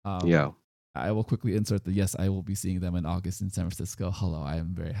 Yeah. I will quickly insert the yes, I will be seeing them in August in San Francisco. Hello, I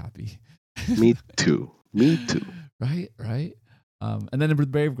am very happy. Me too. Right. And then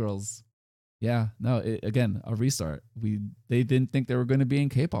with Brave Girls, yeah, no, again, a restart. They didn't think they were going to be in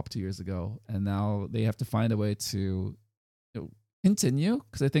K-pop 2 years ago, and now they have to find a way to continue,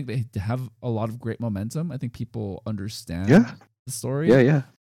 because I think they have a lot of great momentum. I think people understand the story. Yeah.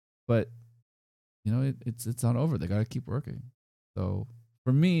 But you know, it's not over. They got to keep working. So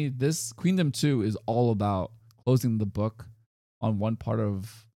for me, this Queendom 2 is all about closing the book on one part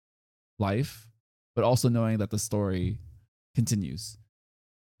of life, but also knowing that the story continues.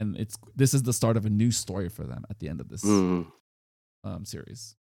 And this is the start of a new story for them at the end of this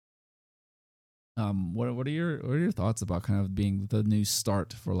series. What are your thoughts about kind of being the new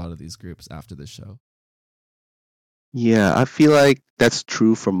start for a lot of these groups after this show? Yeah, I feel like that's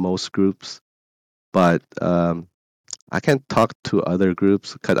true for most groups, but I can't talk to other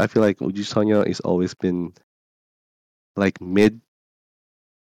groups because I feel like Uju Sonyo has always been like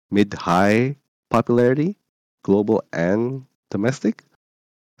mid-high popularity, global and domestic.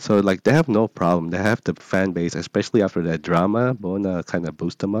 So like they have no problem. They have the fan base, especially after that drama. Bona kind of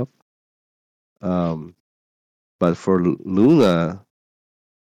boost them up. But for Luna,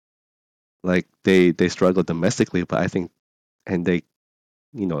 like they struggle domestically, but I think, and they,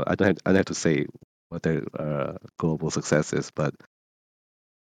 I don't have to say what their global success is, but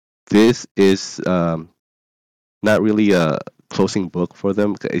this is not really a closing book for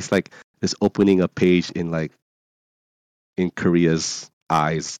them. It's like it's opening a page in Korea's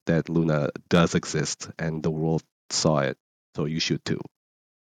eyes that Luna does exist and the world saw it, so you should too.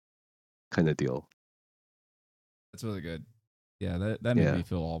 Kind of deal. That's really good. Yeah, that made me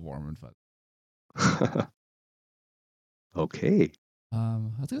feel all warm and fuzzy. Okay.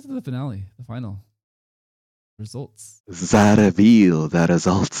 Let's get to the finale, the final results. Reveal the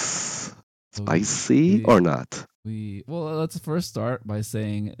results. Spicy or not? Well, let's first start by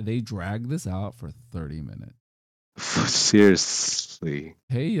saying they dragged this out for 30 minutes. Seriously.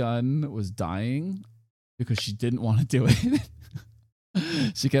 Taeyeon was dying because she didn't want to do it.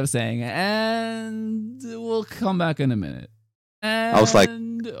 She kept saying, and we'll come back in a minute. And I was like,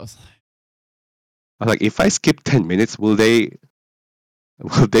 if I skip 10 minutes, will they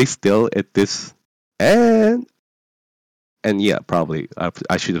still at this? And yeah, probably.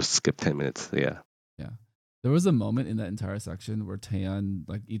 I should have skipped 10 minutes. Yeah. There was a moment in that entire section where Taeyeon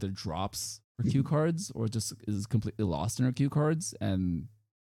like either drops her cue cards or just is completely lost in her cue cards, and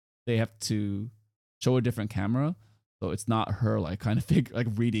they have to show a different camera. So it's not her like kind of like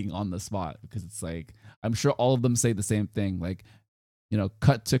reading on the spot, because it's like, I'm sure all of them say the same thing, like,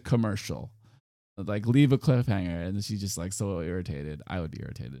 cut to commercial. like leave a cliffhanger, and she's just like so irritated. I would be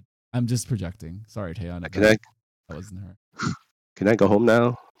irritated. I'm just projecting. Sorry, Taeyana. That wasn't her. Can I go home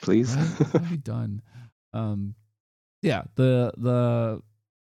now, please? Right? I want to be done. Yeah. The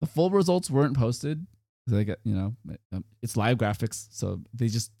full results weren't posted. They get, it's live graphics, so they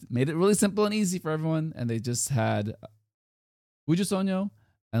just made it really simple and easy for everyone, and they just had Uju Sonyo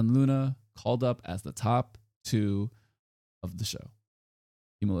and Luna called up as the top 2 of the show.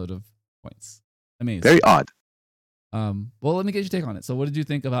 Cumulative points. Amazing. Very odd. Well, let me get your take on it. So what did you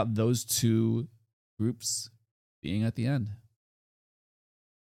think about those 2 groups being at the end?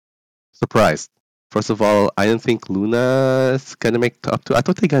 Surprised. First of all, I don't think Luna's gonna make top 2. I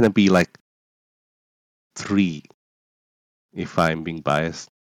thought they're gonna be like 3, if I'm being biased.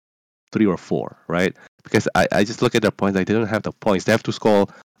 3 or 4, right? Because I just look at their points. They didn't have the points. They have to score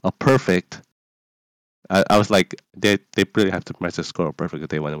a perfect. I was like, they really have to match the score perfect if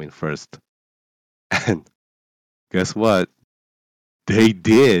they want to win first. And guess what? They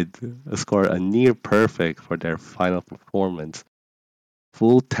did score a near perfect for their final performance.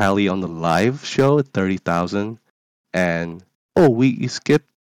 Full tally on the live show, 30,000. And we skipped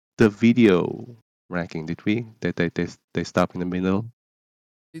the video ranking, did we? They stopped in the middle.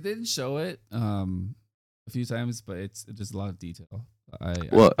 They didn't show it a few times, but it's just a lot of detail.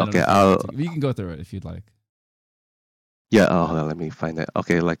 You can go through it if you'd like. Yeah, hold on, let me find it.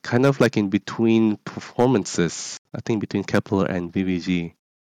 Okay, like kind of like in between performances, I think between Kep1er and VVG,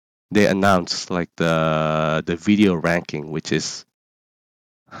 they announced like the video ranking, which is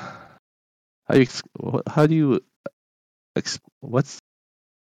what's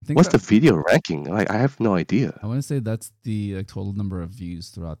the video ranking? Like I have no idea. I want to say that's the total number of views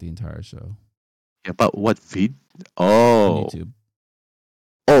throughout the entire show. Yeah, but what vid? On YouTube.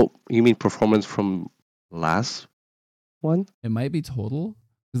 Oh, you mean performance from last one? It might be total,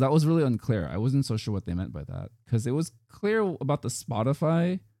 because that was really unclear. I wasn't so sure what they meant by that, because it was clear about the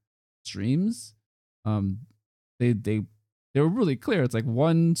Spotify streams. They were really clear. It's like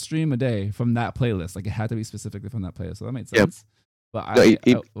 1 stream a day from that playlist. Like it had to be specifically from that playlist. So that made sense. Yep. But I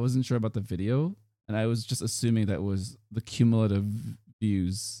wasn't sure about the video, and I was just assuming that was the cumulative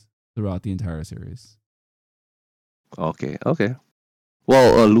views throughout the entire series. Okay.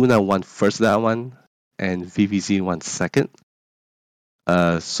 Well, Luna won first that one, and VVZ won second.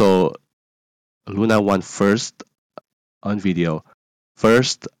 So Luna won first on video,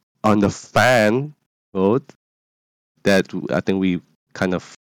 first on the fan vote. That I think we kind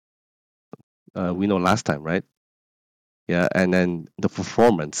of we know last time, right? Yeah, and then the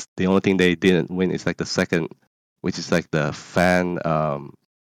performance. The only thing they didn't win is like the second, which is like the fan.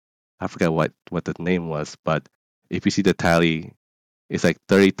 I forget what the name was, but if you see the tally, it's like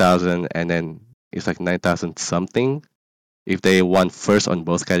 30,000, and then it's like 9,000 something. If they won first on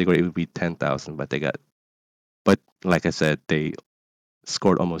both categories, it would be 10,000. But like I said, they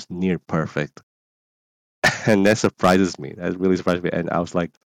scored almost near perfect. And that surprises me. That really surprised me. And I was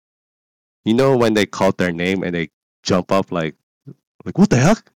like, when they called their name and they jump up like what the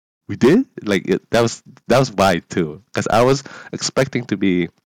heck? We did? Like that was why too. Because I was expecting to be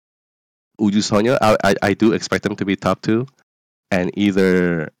Uju Sonyo. I do expect them to be top 2, and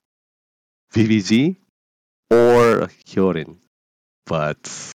either VVG or Hyorin.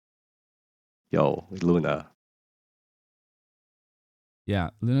 But Luna.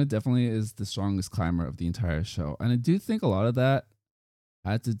 Yeah, Luna definitely is the strongest climber of the entire show. And I do think a lot of that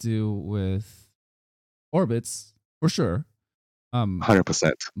had to do with orbits, for sure.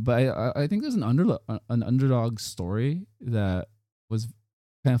 100%. But I think there's an underdog story that was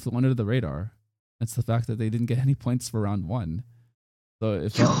kind of flew under the radar. It's the fact that they didn't get any points for round 1. So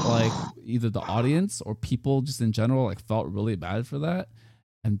it felt like either the audience or people just in general like felt really bad for that,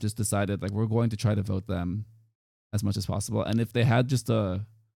 and just decided like we're going to try to vote them as much as possible. And if they had just a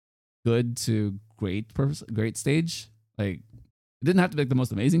good to great stage, like it didn't have to be like the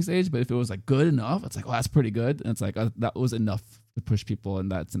most amazing stage, but if it was like good enough, it's like, that's pretty good. And it's like that was enough to push people in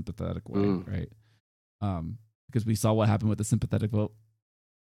that sympathetic way, right? Because we saw what happened with the sympathetic vote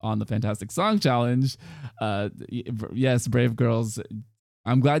on the Fantastic Song Challenge. Yes, Brave Girls,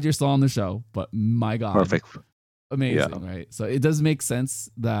 I'm glad you're still on the show, but my God. Perfect. Amazing, right? So it does make sense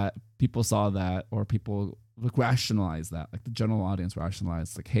that people saw that, or people rationalize that, like the general audience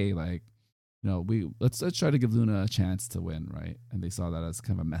rationalized, like, hey, like, let's try to give Luna a chance to win, right? And they saw that as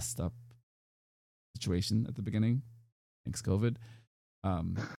kind of a messed up situation at the beginning, thanks COVID.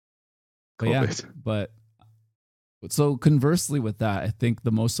 But so conversely with that, I think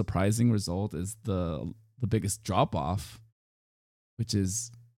the most surprising result is the biggest drop off, which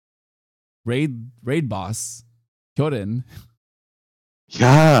is raid boss Hyorin.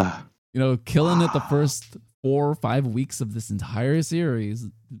 Yeah. killing it the first 4 or 5 weeks of this entire series,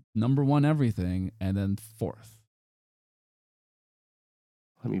 number one everything, and then fourth.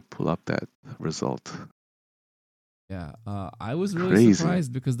 Let me pull up that result. Yeah, I was really Crazy.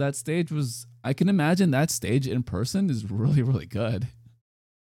 surprised because that stage was. I can imagine that stage in person is really, really good.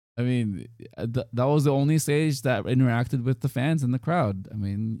 I mean, that was the only stage that interacted with the fans in the crowd. I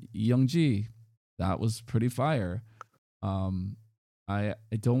mean, Youngji, that was pretty fire. I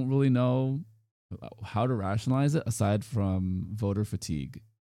don't really know how to rationalize it aside from voter fatigue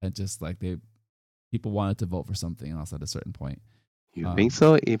and just like people wanted to vote for something else at a certain point. You think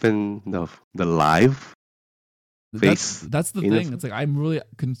so? Even the live face. That's the thing. It's like I'm really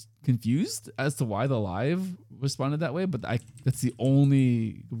confused as to why the live responded that way, but that's the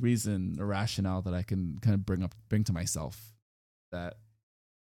only reason or rationale that I can kind of bring to myself. That.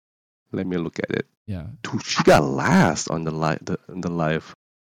 Let me look at it. Yeah. Dude, she got last on the live.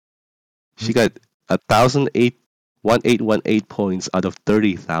 She got 1,818 points out of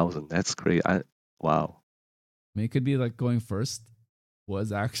 30,000. That's great. Wow. I mean, it could be like going first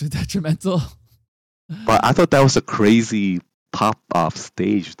was actually detrimental. But I thought that was a crazy pop-off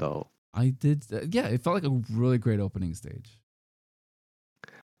stage, though. I did. Yeah, it felt like a really great opening stage.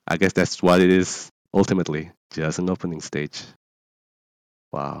 I guess that's what it is ultimately, just an opening stage.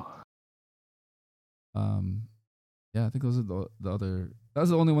 Wow. Yeah, I think those are the other. That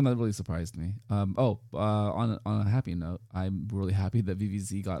was the only one that really surprised me. On a happy note, I'm really happy that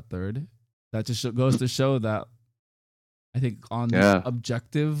VVZ got third. That just goes to show that I think on the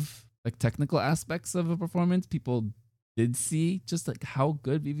objective, like technical aspects of a performance, people did see just like how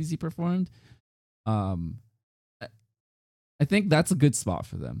good VVZ performed. I think that's a good spot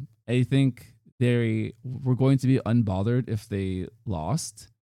for them. I think they were going to be unbothered if they lost,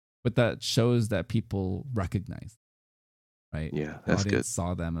 but that shows that people recognize, right? Yeah, that's good.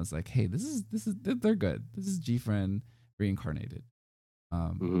 Saw them as like, hey, this is they're good. This is GFriend reincarnated,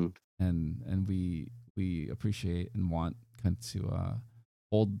 and we appreciate and want kind of to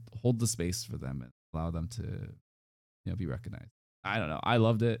hold the space for them and allow them to be recognized. I don't know. I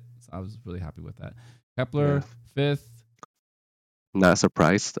loved it. So I was really happy with that. Kep1er, fifth. Not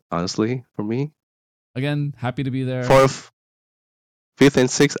surprised, honestly, for me. Again, happy to be there. Fourth, fifth, and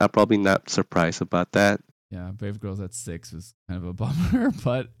sixth, I'm probably not surprised about that. Yeah, Brave Girls at 6 was kind of a bummer,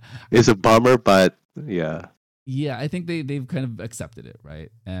 but it's a bummer, but yeah. Yeah, I think they've kind of accepted it,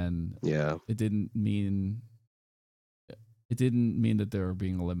 right? And yeah, it didn't mean that they were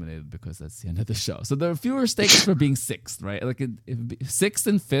being eliminated because that's the end of the show. So there are fewer stakes for being sixth, right? Like sixth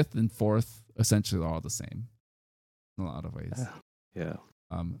and fifth and fourth essentially are all the same in a lot of ways. Yeah.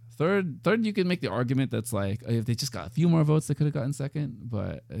 Third, you can make the argument that's like if they just got a few more votes, they could have gotten second.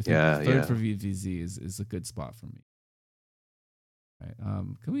 But I think third for VVZ is a good spot for me. Right?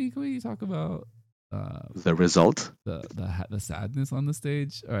 Can we talk about the result, the sadness on the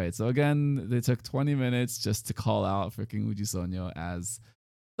stage? All right. So again, they took 20 minutes just to call out freaking Uji Sonyo as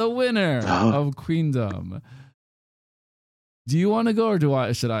the winner of Queendom. Do you want to go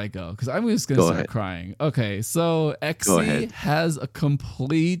or should I go? Because I'm just gonna start crying. Okay, so Exy has a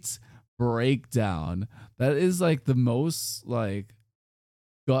complete breakdown. That is like the most like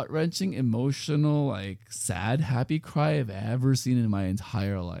gut-wrenching, emotional, like sad, happy cry I've ever seen in my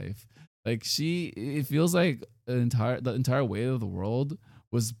entire life. Like it feels like the entire weight of the world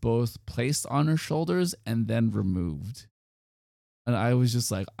was both placed on her shoulders and then removed. And I was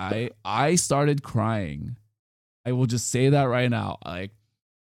just like, I started crying. I will just say that right now. Like,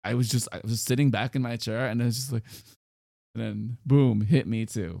 I was sitting back in my chair and it was just like, and then boom, hit me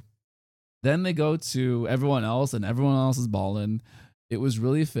too. Then they go to everyone else and everyone else is balling. It was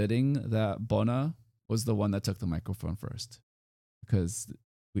really fitting that Bona was the one that took the microphone first, because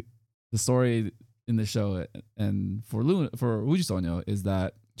the story in the show and for Uji Sonyo is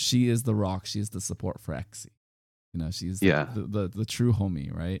that she is the rock, she is the support for Exy. She's the true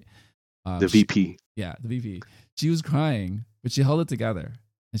homie, right? The VP. The VP. She was crying, but she held it together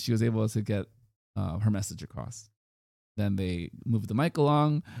and she was able to get her message across. Then they moved the mic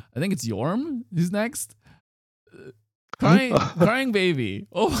along. I think it's Yorm who's next. Crying baby.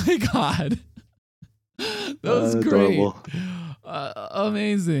 Oh my God. That was great.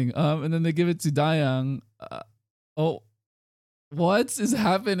 Amazing. And then they give it to Dayang. What is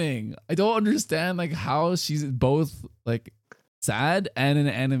happening? I don't understand like how she's both like sad and an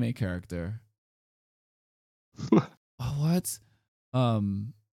anime character. What?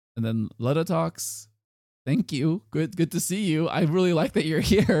 And then Letta talks. Thank you. Good to see you. I really like that you're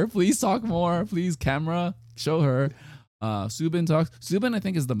here. Please talk more. Please, camera, show her. Subin talks. Subin, I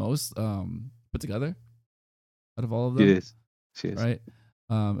think, is the most put together out of all of them. She is. Right.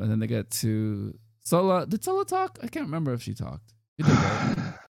 And then they get to Sola. Did Sola talk? I can't remember if she talked. She did,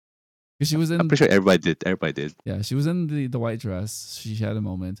 right? 'Cause she was I'm in. pretty sure everybody did. Everybody did. Yeah, she was in the white dress. She had a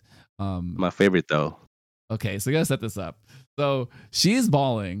moment. My favorite though. Okay, so I gotta set this up. So she is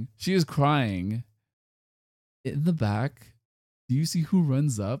bawling. She is crying. In the back, do you see who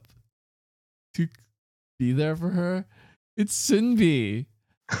runs up to be there for her? It's Shinbi.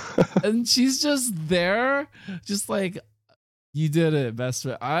 And she's just there, just like, you did it, best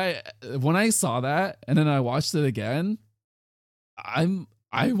friend. When I saw that and then I watched it again, I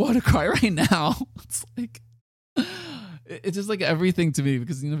want to cry right now. It's like it's just like everything to me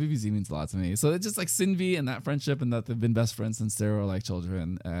because BBZ means a lot to me. So it's just like Sinvi and that friendship and that they've been best friends since they were like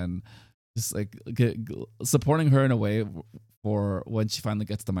children, and just like supporting her in a way for when she finally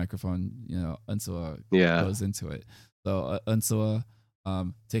gets the microphone. Unsua goes into it. So Unsua,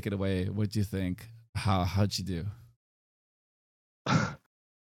 take it away. What do you think? How'd she do? I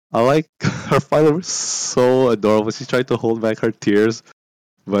like her final was so adorable. She tried to hold back her tears,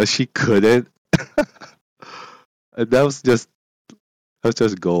 but she couldn't. And that was just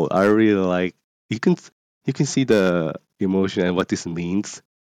gold. I really like you can see the emotion and what this means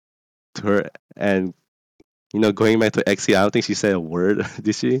to her. And going back to Exie, I don't think she said a word.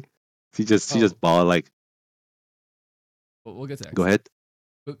 Did she? She just bawled like. We'll get to Exie. Go ahead.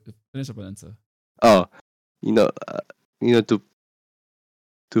 Finish up on Ensa. Oh,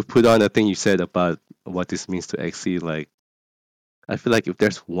 to put on the thing you said about what this means to Exie, like, I feel like if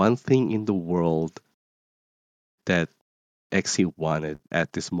there's one thing in the world that Exie wanted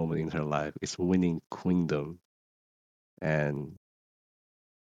at this moment in her life, it's winning Queendom, and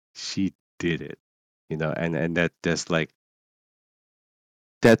she did it, and that's like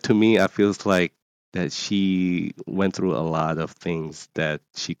that to me. I feels like that she went through a lot of things that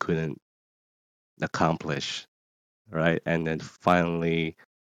she couldn't accomplish, right? And then finally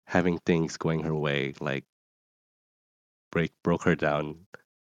having things going her way, like broke her down,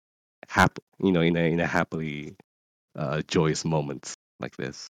 in a happily joyous moments like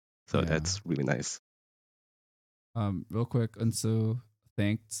this. So that's really nice. Real quick, Unsu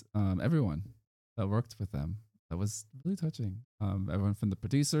thanked everyone that worked with them. That was really touching. Everyone from the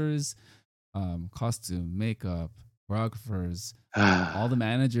producers, costume, makeup, choreographers, all the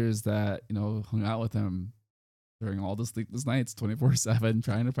managers that hung out with him during all the sleepless nights, 24/7,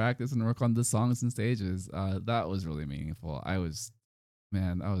 trying to practice and work on the songs and stages. That was really meaningful. I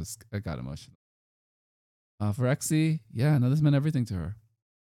got emotional. For Exie, this meant everything to her.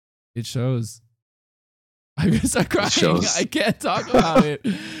 It shows. I'm gonna start crying. I can't talk about it.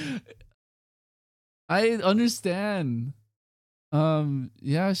 I understand.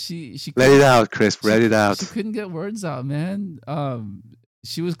 She let it out, Chris. Let it out. She couldn't get words out, man.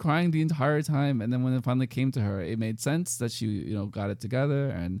 She was crying the entire time, and then when it finally came to her, it made sense that she, got it together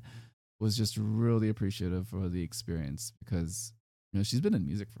and was just really appreciative for the experience because, she's been in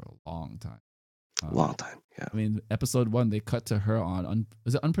music for a long time. Long time, yeah. I mean, episode 1, they cut to her on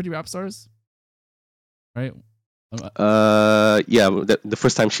was it Unpretty Rap Stars? Right? Yeah, the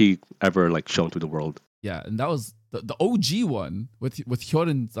first time she ever like shown to the world. Yeah, and that was the OG one with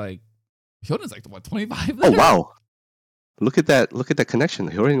Hyorin's like what, 25? Oh wow. Look at that connection.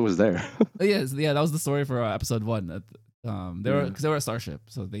 Hyorin was there. Yeah, that was the story for episode 1. They were because they were a Starship,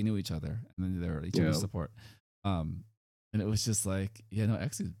 so they knew each other, and then they were each other's support. And it was just like,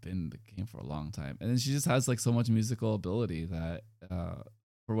 Exie's been in the game for a long time, and then she just has like so much musical ability that,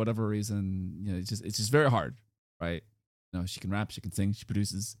 for whatever reason, it's just very hard, right? She can rap, she can sing, she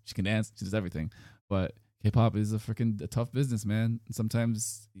produces, she can dance, she does everything. But K-pop is a tough business, man. And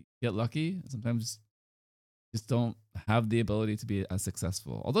sometimes you get lucky, sometimes just don't have the ability to be as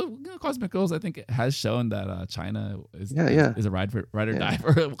successful. Although Cosmic Girls, I think it has shown that China is a ride or die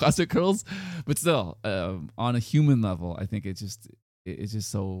for Cosmic Girls, but still, on a human level, I think it's just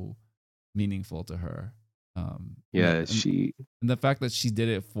so meaningful to her. And the fact that she did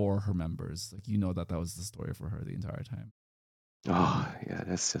it for her members, like that was the story for her the entire time. Oh yeah,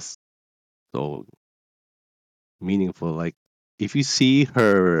 that's just so meaningful. Like if you see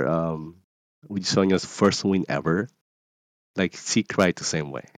her with Sonya's first win ever, like she cried the same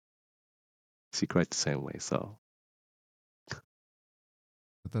way. So but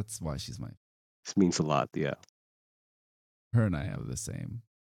that's why she's mine. This means a lot, yeah. Her and I have the same.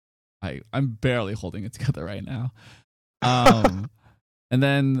 I'm barely holding it together right now. And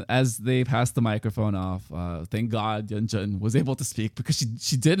then as they passed the microphone off, thank God Yeonjun was able to speak because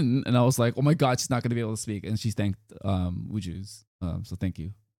she didn't, and I was like, oh my God, she's not going to be able to speak, and she thanked Wooju's. So thank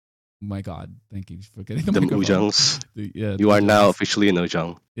you. My God, thank you for getting the microphone. Woojangs. You are now officially an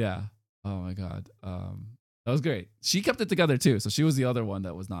Ojang. Yeah. Oh my God. That was great. She kept it together too, so she was the other one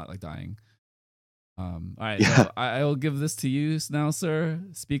that was not like dying. All right, Yeah. so I will give this to you now, sir.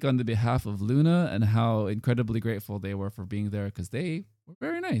 Speak on the behalf of Luna and how incredibly grateful they were for being there because they were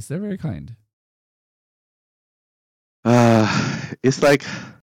very nice. They're very kind. It's like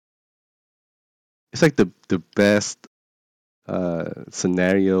the best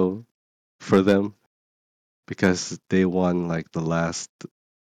scenario for them because they won like the last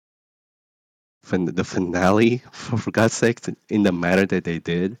the finale for God's sake in the manner that they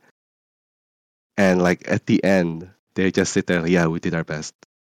did, and like at the end they just sit there. Yeah, we did our best.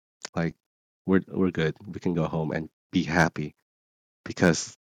 Like we're good. We can go home and be happy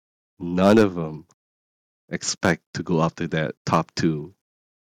because none of them expect to go up to that top two.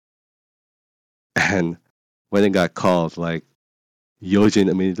 And when it got called, like Yojin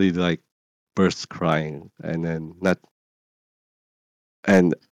immediately like burst crying, and then not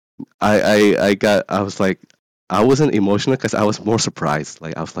and I was like, I wasn't emotional because I was more surprised.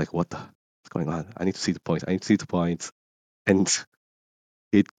 Like I was like, what's going on? I need to see the points. I need to see the points. And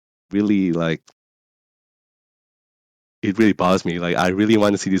it really like it really bothers me. Like I really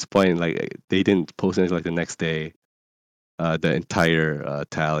want to see this point. Like they didn't post it like the next day, the entire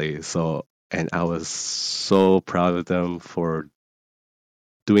tally. So and I was so proud of them for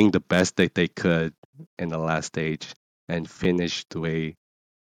doing the best that they could in the last stage and finish the way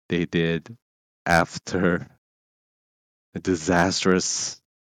they did after a disastrous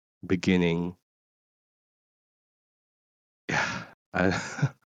beginning. Yeah, I, I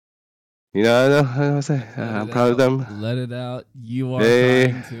know, Let I'm it proud of out. them. Let it out. You are They,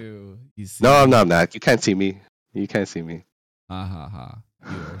 crying too. You no, I'm not. see? I'm not. You can't see me. You can't see me. Ha ha ha.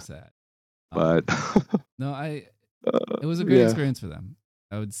 You are sad. But No, it was a great yeah, experience for them.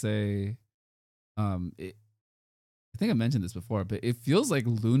 I would say it, I think I mentioned this before, but it feels like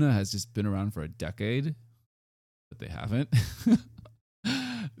Luna has just been around for a decade, but they haven't.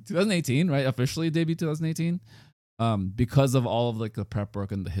 2018, right? Officially debuted 2018. Because of all of like the prep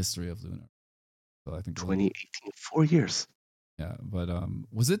work and the history of Luna. So I think 2018, 4 years. yeah, but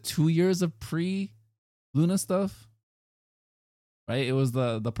was it 2 years of pre Luna stuff? Right? It was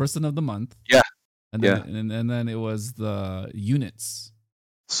the person of the month, Yeah, and then yeah. and then it was the units.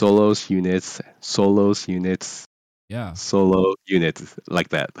 Solos units, Yeah. solo units, like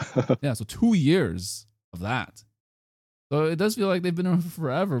that. Yeah, so 2 years of that. So it does feel like they've been around for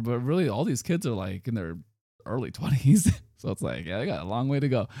forever, but really all these kids are like in their early 20s. So it's like, yeah, they got a long way to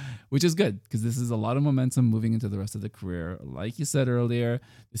go, which is good because this is a lot of momentum moving into the rest of the career. Like you said earlier,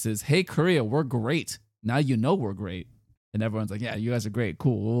 this is, hey, Korea, we're great. Now you know we're great. And everyone's like, yeah, you guys are great.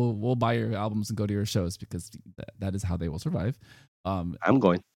 Cool. We'll buy your albums and go to your shows because that is how they will survive. Um, I'm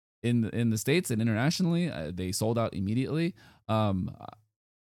going. in the States and internationally, they sold out immediately. I'll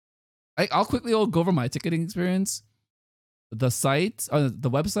quickly go over my ticketing experience. The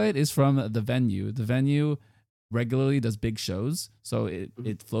website is from the venue. The venue regularly does big shows, so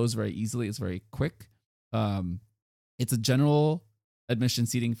it flows very easily. It's very quick. Um, it's a general admission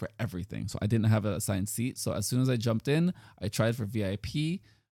seating for everything, so I didn't have a assigned seat. So as soon as I jumped in, I tried for VIP.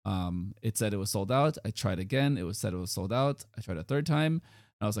 It said it was sold out. I tried again. It was said it was sold out. I tried a third time,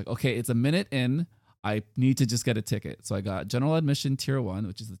 and I was like, okay, it's a minute in. I need to just get a ticket. So I got general admission tier 1,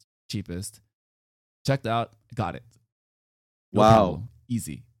 which is the cheapest. Checked out, got it. No Wow. problem.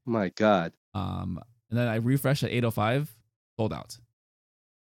 Easy. My God. And then I refreshed at 8:05, sold out.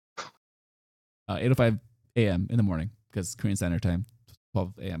 8:05 a.m. in the morning because Korean Standard Time,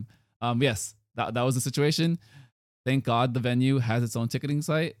 12 a.m. Yes, that was the situation. Thank God the venue has its own ticketing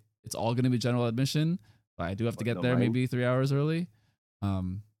site. It's all going to be general admission, but I do have to get No there mind. maybe 3 hours early.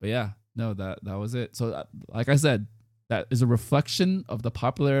 But yeah, no, that was it. So, like I said, that is a reflection of the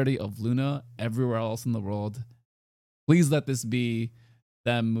popularity of Luna everywhere else in the world. Please let this be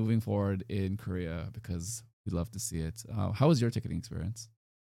them moving forward in Korea because we'd love to see it. How was your ticketing experience?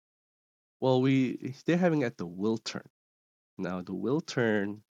 Well, they're having at the Wiltern. Now the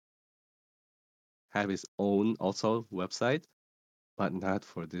Wiltern have its own also website, but not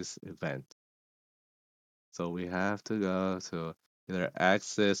for this event. So we have to go to either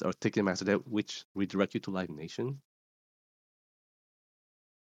Access or Ticketmaster, which redirect you to Live Nation.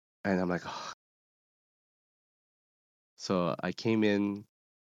 And I'm like, "Ugh." So I came in,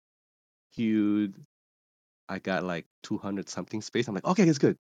 queued. I got like 200 something space. I'm like, okay, that's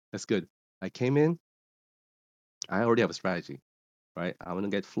good. That's good. I came in. I already have a strategy, right? I'm gonna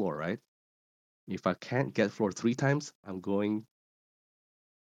get floor, right? If I can't get floor 3 times, I'm going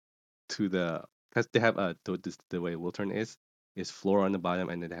to the because they have the way Wiltern is floor on the bottom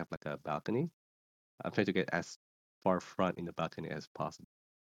and then they have like a balcony. I'm trying to get as far front in the balcony as possible.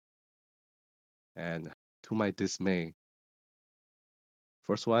 And to my dismay,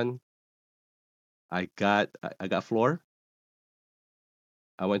 first one, I got floor.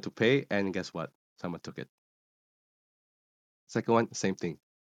 I went to pay, and guess what? Someone took it. Second one, same thing.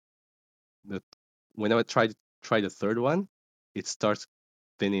 The When I try the third one, it starts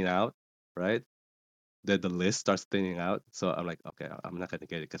thinning out, right? The list starts thinning out. So I'm like, okay, I'm not gonna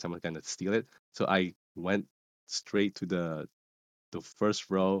get it because I'm gonna steal it. So I went straight to the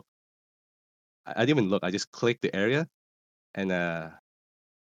first row. I didn't even look. I just clicked the area, and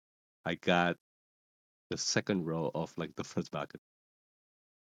I got the second row of like the first balcony.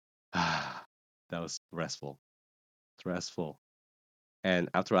 That was stressful. And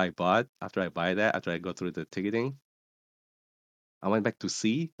after I go through the ticketing, I went back to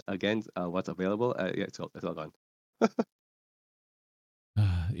see again what's available. Yeah, it's all gone.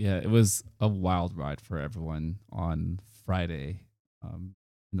 Yeah, it was a wild ride for everyone on Friday, in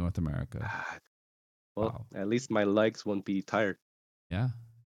North America. Well, Wow. at least my legs won't be tired. Yeah.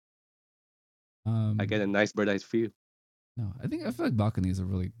 I get a nice bird eye view. No, I feel like balcony is a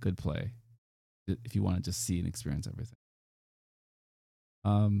really good play if you want to just see and experience everything.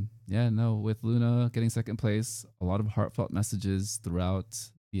 Yeah, no, with Luna getting second place, a lot of heartfelt messages throughout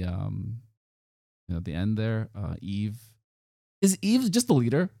the end there. Eve, is Eve just the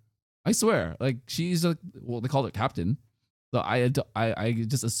leader? I swear, like she's they call her captain. So I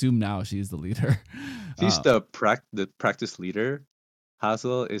just assume now she's the leader. She's the practice leader.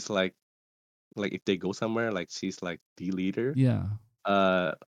 Hazel is like if they go somewhere, like she's like the leader. Yeah.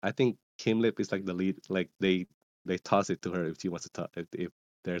 I think Kim Lip is like the lead. Like they toss it to her if she wants to talk. If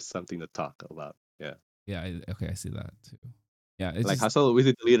there's something to talk about. Yeah. Yeah. Okay, I see that too. Yeah, it's Like just Hazel is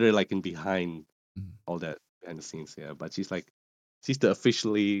the leader, like in behind mm, all that behind the scenes. Yeah, but she's the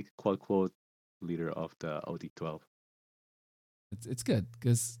officially quote quote leader of the OD12. it's good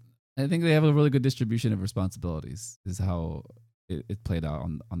because I think they have a really good distribution of responsibilities. Is how it played out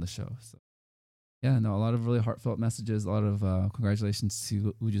on the show. So yeah, no, a lot of really heartfelt messages. A lot of congratulations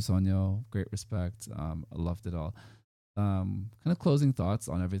to Uju Sonyo. Great respect. I loved it all. Kind of closing thoughts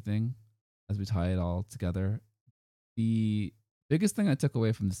on everything as we tie it all together. The biggest thing I took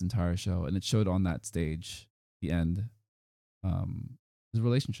away from this entire show, and it showed on that stage, the end, is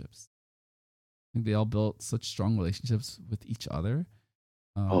relationships. I think they all built such strong relationships with each other.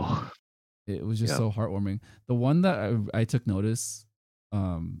 Um, Oh, it was just yeah. so heartwarming. The one that I took notice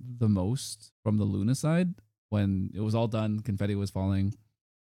the most from the Luna side when it was all done, confetti was falling.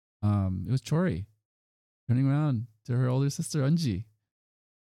 It was Chori turning around to her older sister Unji.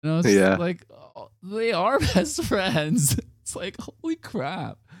 And I was Yeah. like, oh, they are best friends. It's like, holy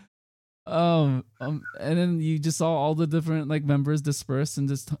crap. And then you just saw all the different like members disperse and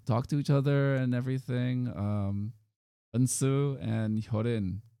just talk to each other and everything. Unsu and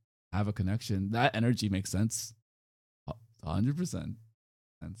Hyorin have a connection. That energy makes sense. 100%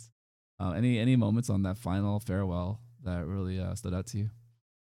 sense. Any moments on that final farewell that really stood out to you?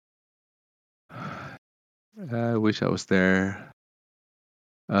 I wish I was there.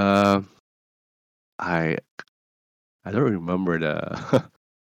 Um, I I don't remember the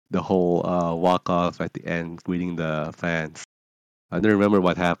the whole walk off at the end, greeting the fans. I don't remember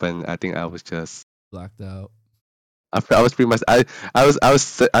what happened. I think I was just Blacked out. I was pretty much I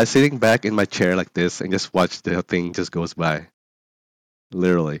was sitting back in my chair like this and just watched the thing just goes by,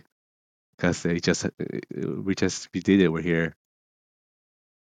 literally, because they just we did it. We're here.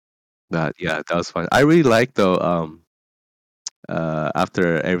 But yeah, that was fun. I really liked though.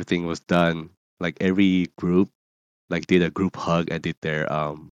 After everything was done, like every group like did a group hug and did their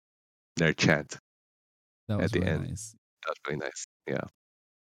chant That at was the really end. nice. That was really nice. Yeah.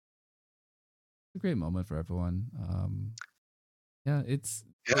 A great moment for everyone. Yeah, it's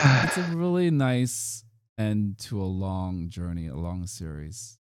a Yeah. really nice end to a long journey, a long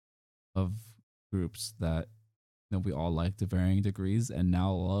series of groups that we all like to varying degrees and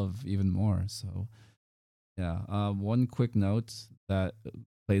now love even more. So yeah, one quick note that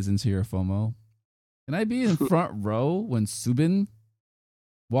plays into your FOMO: can I be in front row when Subin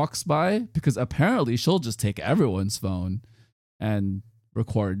walks by? Because apparently she'll just take everyone's phone and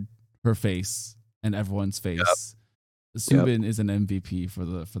record her face and everyone's Yep. face. Yep. Subin is an MVP for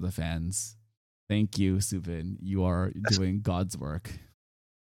the fans. Thank you, Subin. You are That's doing God's work.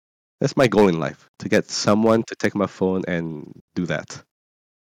 that's my goal in life, to get someone to take my phone and do that.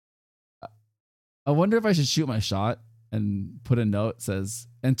 I wonder if I should shoot my shot and put a note that says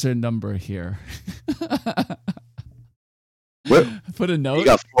enter number here. What Put a you note.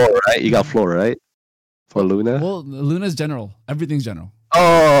 got floor, right? You got floor, right? For Luna? Well, Luna's general. Everything's general.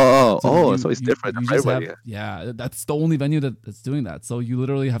 So So it's different you for just have everybody. that's the only venue that's doing that. So you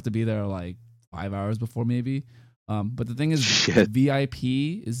literally have to be there like 5 hours before maybe. But the thing is, Shit. VIP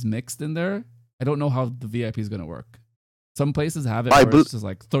is mixed in there. I don't know how the VIP is gonna work. Some places have it I where bel- it's just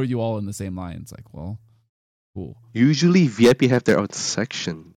like throw you all in the same line. It's like, well, cool. Usually VIP have their own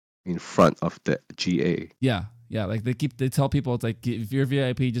section in front of the GA. Yeah, yeah. Like they tell people it's like if you're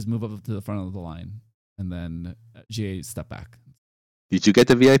VIP, just move up to the front of the line, and then GA step back. Did you get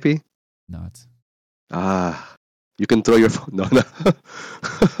the VIP? Not. You can throw your phone. No, no.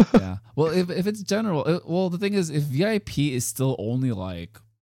 Yeah. Well, if it's general, well, the thing is, if VIP is still only like,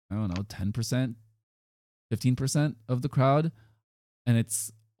 I don't know, 10%, 15% of the crowd, and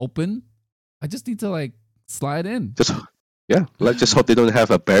it's open, I just need to like slide in. Let's just hope they don't have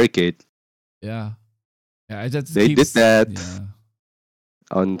a barricade. Yeah. Yeah. I just They did that. Yeah.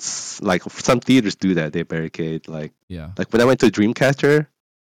 On like some theaters do that. They barricade like Yeah. when I went to Dreamcatcher,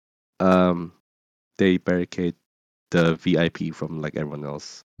 they barricade the VIP from like everyone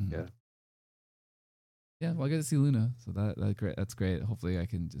else. Mhm. Yeah. Yeah. Well, I get to see Luna, so that great. That's great. Hopefully, I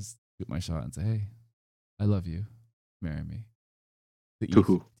can just shoot my shot and say, "Hey, I love you. Marry me." The To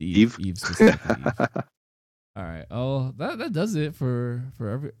who? Eve specifically. Eve. All right. Oh, that does it for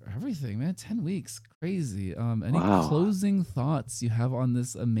everything, man. 10 weeks, crazy. Any Wow. closing thoughts you have on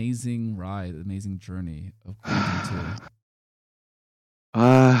this amazing ride, amazing journey of Quantum 2?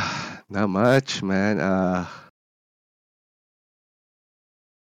 Not much, man.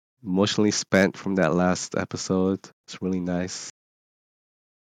 Emotionally spent from that last episode. It's really nice.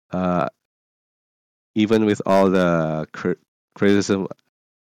 Even with all the criticism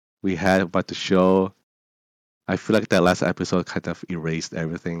we had about the show, I feel like that last episode kind of erased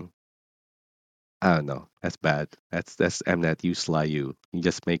everything. I don't know. That's bad. That's Mnet. You sly you. You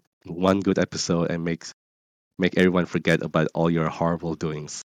just make one good episode and make everyone forget about all your horrible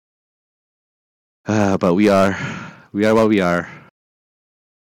doings. But we are what we are.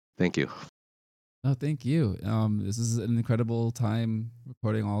 Thank you. Oh, thank you. This is an incredible time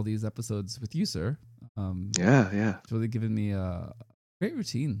recording all these episodes with you, sir. Yeah. It's really given me a great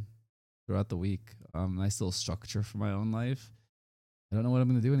routine throughout the week. Nice little structure for my own life. I don't know what I'm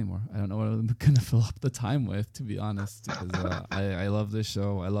going to do anymore. I don't know what I'm going to fill up the time with, to be honest, because I love this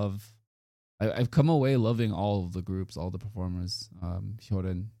show. I've come away loving all of the groups, all the performers.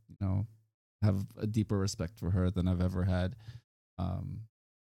 Hyorin, have a deeper respect for her than I've ever had.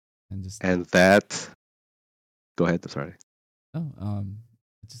 And that. Go ahead. I'm sorry. No,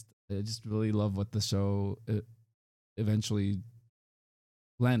 I just really love what the show eventually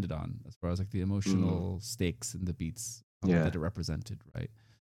landed on, as far as like the emotional stakes and the beats that it represented. Right.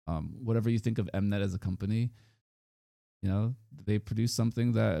 Whatever you think of Mnet as a company, they produced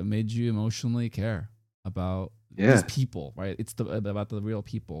something that made you emotionally care about these people, right? It's about the real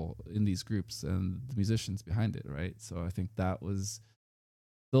people in these groups and the musicians behind it, right? So I think that was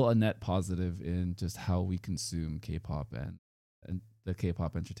still a net positive in just how we consume K-pop and the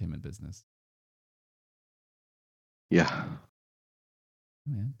K-pop entertainment business. Yeah.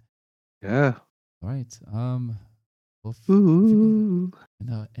 Man. Yeah. All right.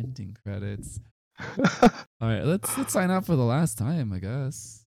 Ending credits. All right, let's sign out for the last time, I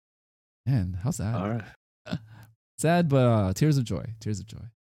guess. Man, how sad. All right. Sad, but tears of joy. Tears of joy.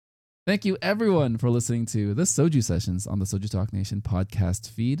 Thank you, everyone, for listening to the Soju Sessions on the Soju Talk Nation podcast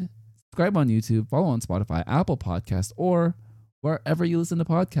feed. Subscribe on YouTube, follow on Spotify, Apple Podcast, or wherever you listen to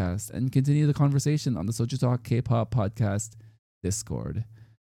podcasts, and continue the conversation on the Soju Talk K-pop podcast Discord.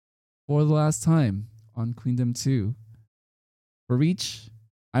 For the last time on Queendom 2, for Reach,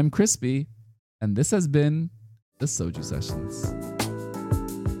 I'm Crispy, and this has been the Soju Sessions.